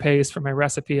curry paste for my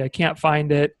recipe. I can't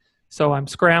find it. So I'm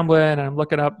scrambling and I'm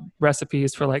looking up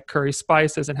recipes for like curry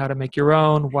spices and how to make your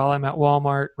own while I'm at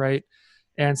Walmart, right?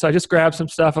 And so I just grabbed some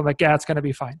stuff. I'm like, yeah, it's going to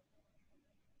be fine.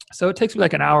 So it takes me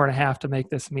like an hour and a half to make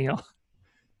this meal.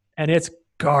 And it's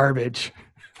garbage.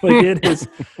 Like it is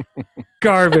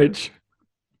garbage.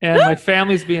 And my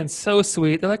family's being so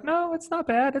sweet. They're like, no, it's not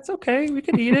bad. It's okay. We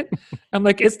can eat it. I'm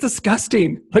like, it's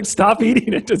disgusting. Like, stop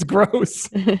eating it. It's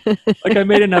gross. Like, I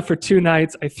made enough for 2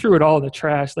 nights. I threw it all in the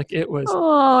trash. Like, it was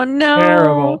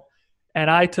terrible. And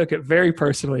I took it very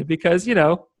personally because,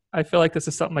 I feel like this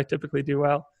is something I typically do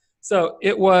well. So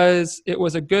it was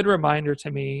a good reminder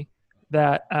to me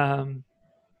that,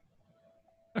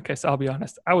 okay, so I'll be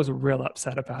honest. I was real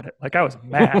upset about it. Like, I was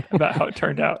mad about how it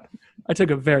turned out. I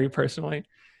took it very personally.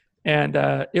 And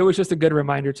it was just a good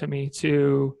reminder to me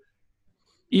to,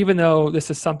 even though this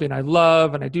is something I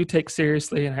love and I do take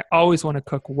seriously and I always want to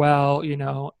cook well,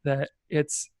 that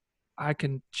I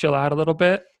can chill out a little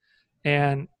bit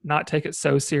and not take it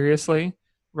so seriously,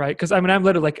 right? Because I'm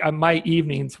literally like, my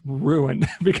evening's ruined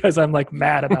because I'm like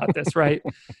mad about this, right?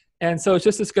 And so it's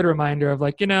just this good reminder of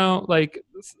like,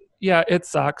 yeah, it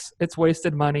sucks. It's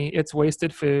wasted money. It's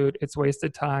wasted food. It's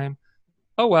wasted time.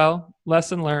 Oh, well,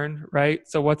 lesson learned, right?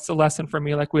 So what's the lesson for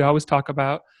me? Like we always talk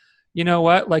about, you know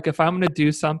what? Like if I'm going to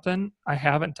do something I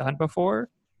haven't done before,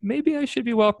 maybe I should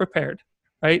be well prepared,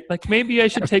 right? Like maybe I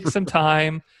should take some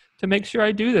time to make sure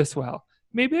I do this well.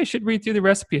 Maybe I should read through the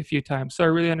recipe a few times so I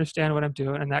really understand what I'm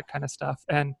doing and that kind of stuff.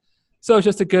 And so it's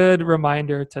just a good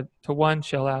reminder to one,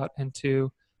 chill out, and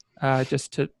two,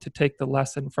 just to take the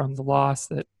lesson from the loss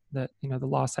that the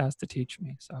loss has to teach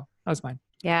me. So that was mine.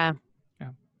 Yeah.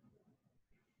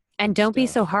 And don't be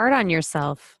so hard on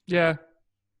yourself. Yeah.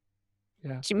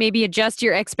 Maybe adjust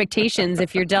your expectations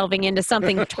if you're delving into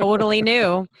something totally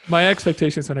new. My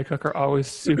expectations when I cook are always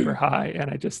super high, and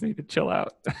I just need to chill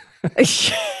out.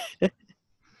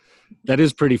 That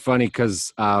is pretty funny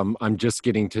because I'm just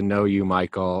getting to know you,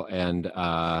 Michael, and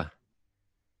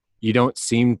you don't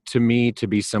seem to me to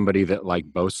be somebody that like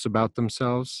boasts about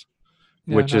themselves,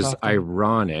 which is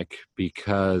ironic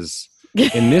because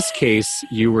in this case,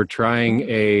 you were trying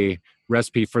a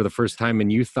recipe for the first time and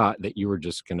you thought that you were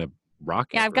just going to rock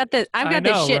it. Yeah, I've got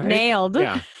this shit nailed.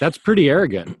 Yeah, that's pretty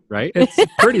arrogant, right? It's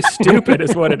pretty stupid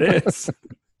is what it is.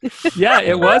 Yeah,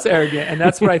 it was arrogant. And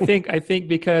that's what I think. I think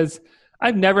because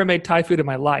I've never made Thai food in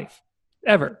my life,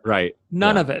 ever. Right.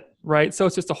 None of it, right? So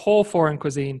it's just a whole foreign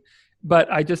cuisine. But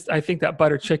I think that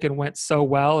butter chicken went so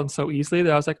well and so easily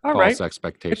that I was like, all right, false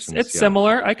expectations. It's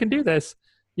similar. I can do this.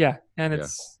 Yeah. And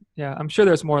I'm sure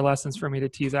there's more lessons for me to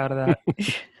tease out of that.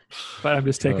 But I'm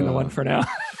just taking the one for now.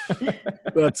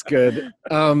 That's good.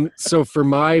 So for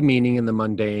my meaning in the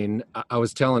mundane, I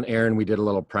was telling Aaron, we did a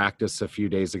little practice a few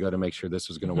days ago to make sure this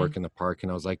was going to work in the park.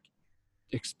 And I was like,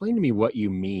 explain to me what you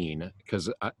mean,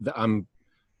 because I'm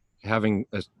having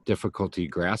a difficulty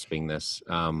grasping this.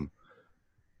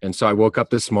 And so I woke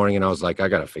up this morning and I was like, I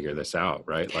got to figure this out,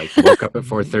 right? Like woke up at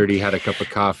 4:30, had a cup of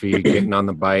coffee, getting on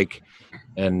the bike.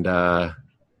 And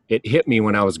it hit me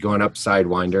when I was going up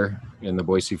Sidewinder in the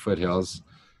Boise foothills.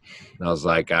 And I was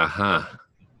like, I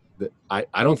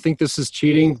don't think this is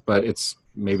cheating, but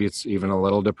maybe it's even a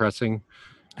little depressing.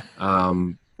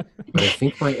 But I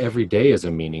think my everyday is a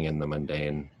meaning in the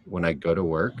mundane when I go to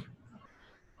work.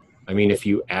 I mean, if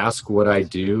you ask what I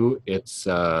do, it's,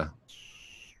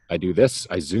 I do this.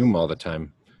 I Zoom all the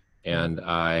time and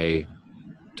I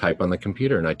type on the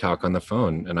computer and I talk on the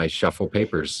phone and I shuffle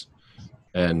papers,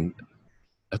 and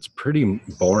that's pretty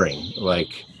boring.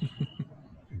 Like,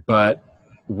 but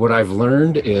what I've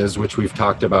learned is, which we've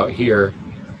talked about here,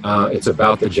 it's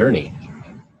about the journey.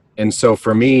 And so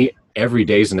for me, every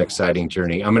day is an exciting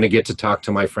journey. I'm going to get to talk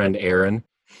to my friend Aaron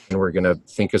and we're going to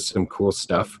think of some cool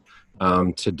stuff.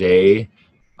 Today,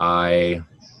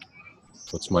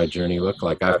 what's my journey look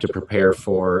like? I have to prepare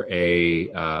for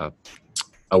a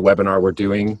webinar we're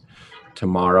doing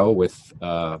tomorrow with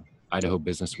Idaho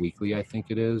Business Weekly, I think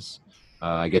it is.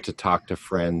 I get to talk to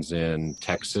friends in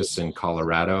Texas and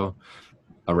Colorado,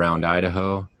 around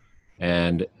Idaho.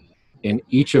 And in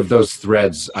each of those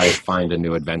threads, I find a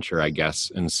new adventure, I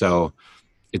guess. And so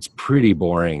it's pretty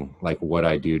boring, like what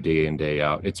I do day in, day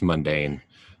out. It's mundane,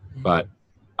 but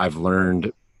I've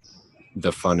learned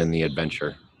the fun and the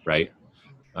adventure, right?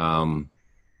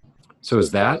 So is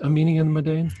that a meaning in the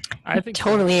mundane? I think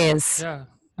totally is. Yeah.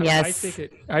 Yes.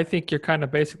 I think you're kind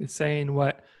of basically saying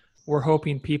what we're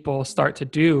hoping people start to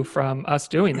do from us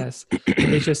doing this.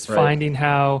 It's just finding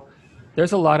how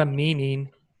there's a lot of meaning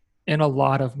in a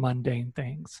lot of mundane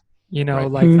things.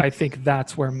 I think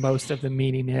that's where most of the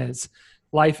meaning is.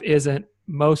 Life isn't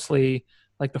mostly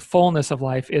Like the fullness of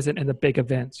life isn't in the big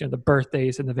events, the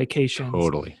birthdays and the vacations.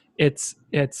 Totally. It's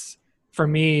for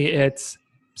me, it's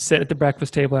sit at the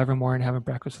breakfast table every morning, having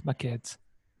breakfast with my kids.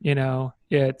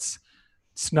 It's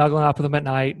snuggling up with them at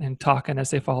night and talking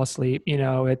as they fall asleep.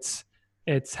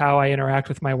 It's how I interact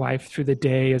with my wife through the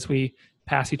day as we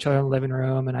pass each other in the living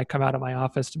room and I come out of my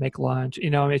office to make lunch.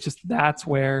 It's just, that's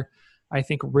where I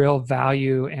think real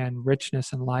value and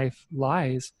richness in life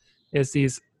lies, is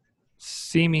these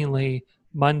seemingly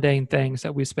mundane things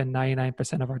that we spend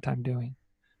 99% of our time doing,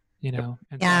 and so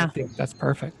I think that's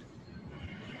perfect.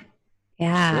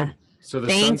 Yeah. So the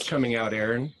sun's coming out,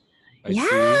 Aaron. I see.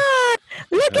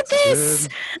 Look That's at this.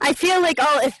 good. I feel like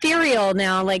all ethereal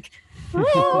now. Like, there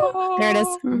it is.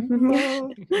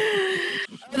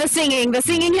 The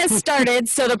singing has started,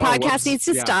 so the podcast needs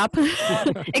to stop.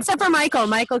 Except for Michael.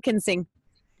 Michael can sing.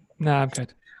 No, I'm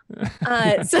good.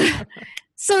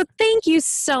 So thank you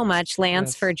so much,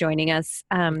 Lance, for joining us.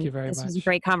 Thank you very much. This was a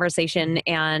great conversation,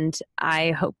 and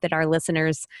I hope that our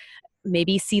listeners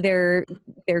maybe see their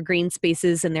green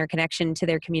spaces and their connection to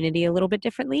their community a little bit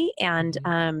differently. And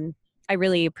I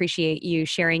really appreciate you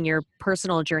sharing your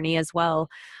personal journey as well.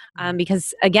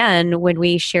 Because again, when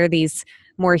we share these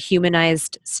more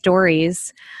humanized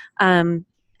stories,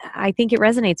 I think it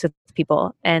resonates with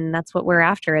people, and that's what we're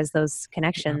after, is those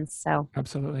connections. So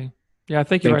absolutely. Yeah.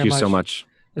 Thank you very much. So much.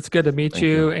 It's good to meet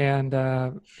you and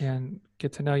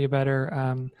get to know you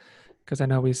better. Because I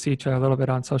know we see each other a little bit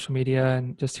on social media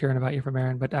and just hearing about you from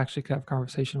Aaron, but actually have a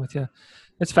conversation with you.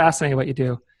 It's fascinating what you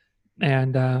do.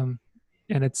 And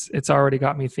it's already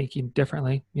got me thinking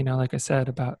differently, like I said,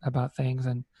 about things.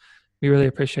 And we really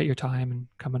appreciate your time and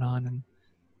coming on and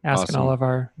asking all of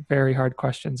our very hard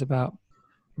questions about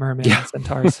mermaids and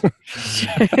centaurs.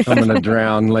 I'm going to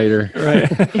drown later. Right.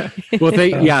 Well,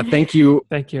 thank you.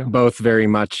 Thank you both very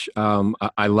much.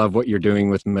 I love what you're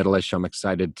doing with Middle-ish. I'm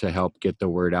excited to help get the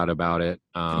word out about it.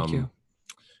 Thank you.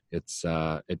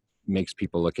 It makes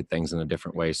people look at things in a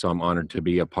different way. So I'm honored to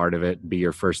be a part of it, be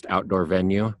your first outdoor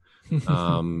venue.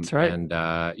 That's right.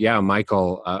 And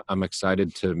Michael, I'm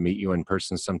excited to meet you in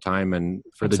person sometime, and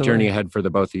for the journey ahead for the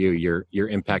both of you. You're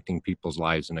impacting people's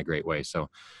lives in a great way. So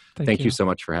thank you so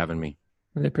much for having me.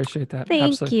 Really appreciate that.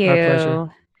 Thank you. Our pleasure.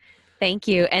 Thank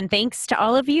you. And thanks to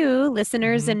all of you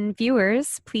listeners and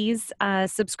viewers. Please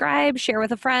subscribe, share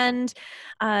with a friend,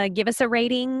 give us a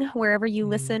rating wherever you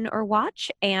listen or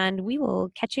watch, and we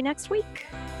will catch you next week.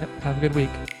 Yep. Have a good week.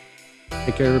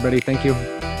 Take care, everybody. Thank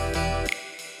you.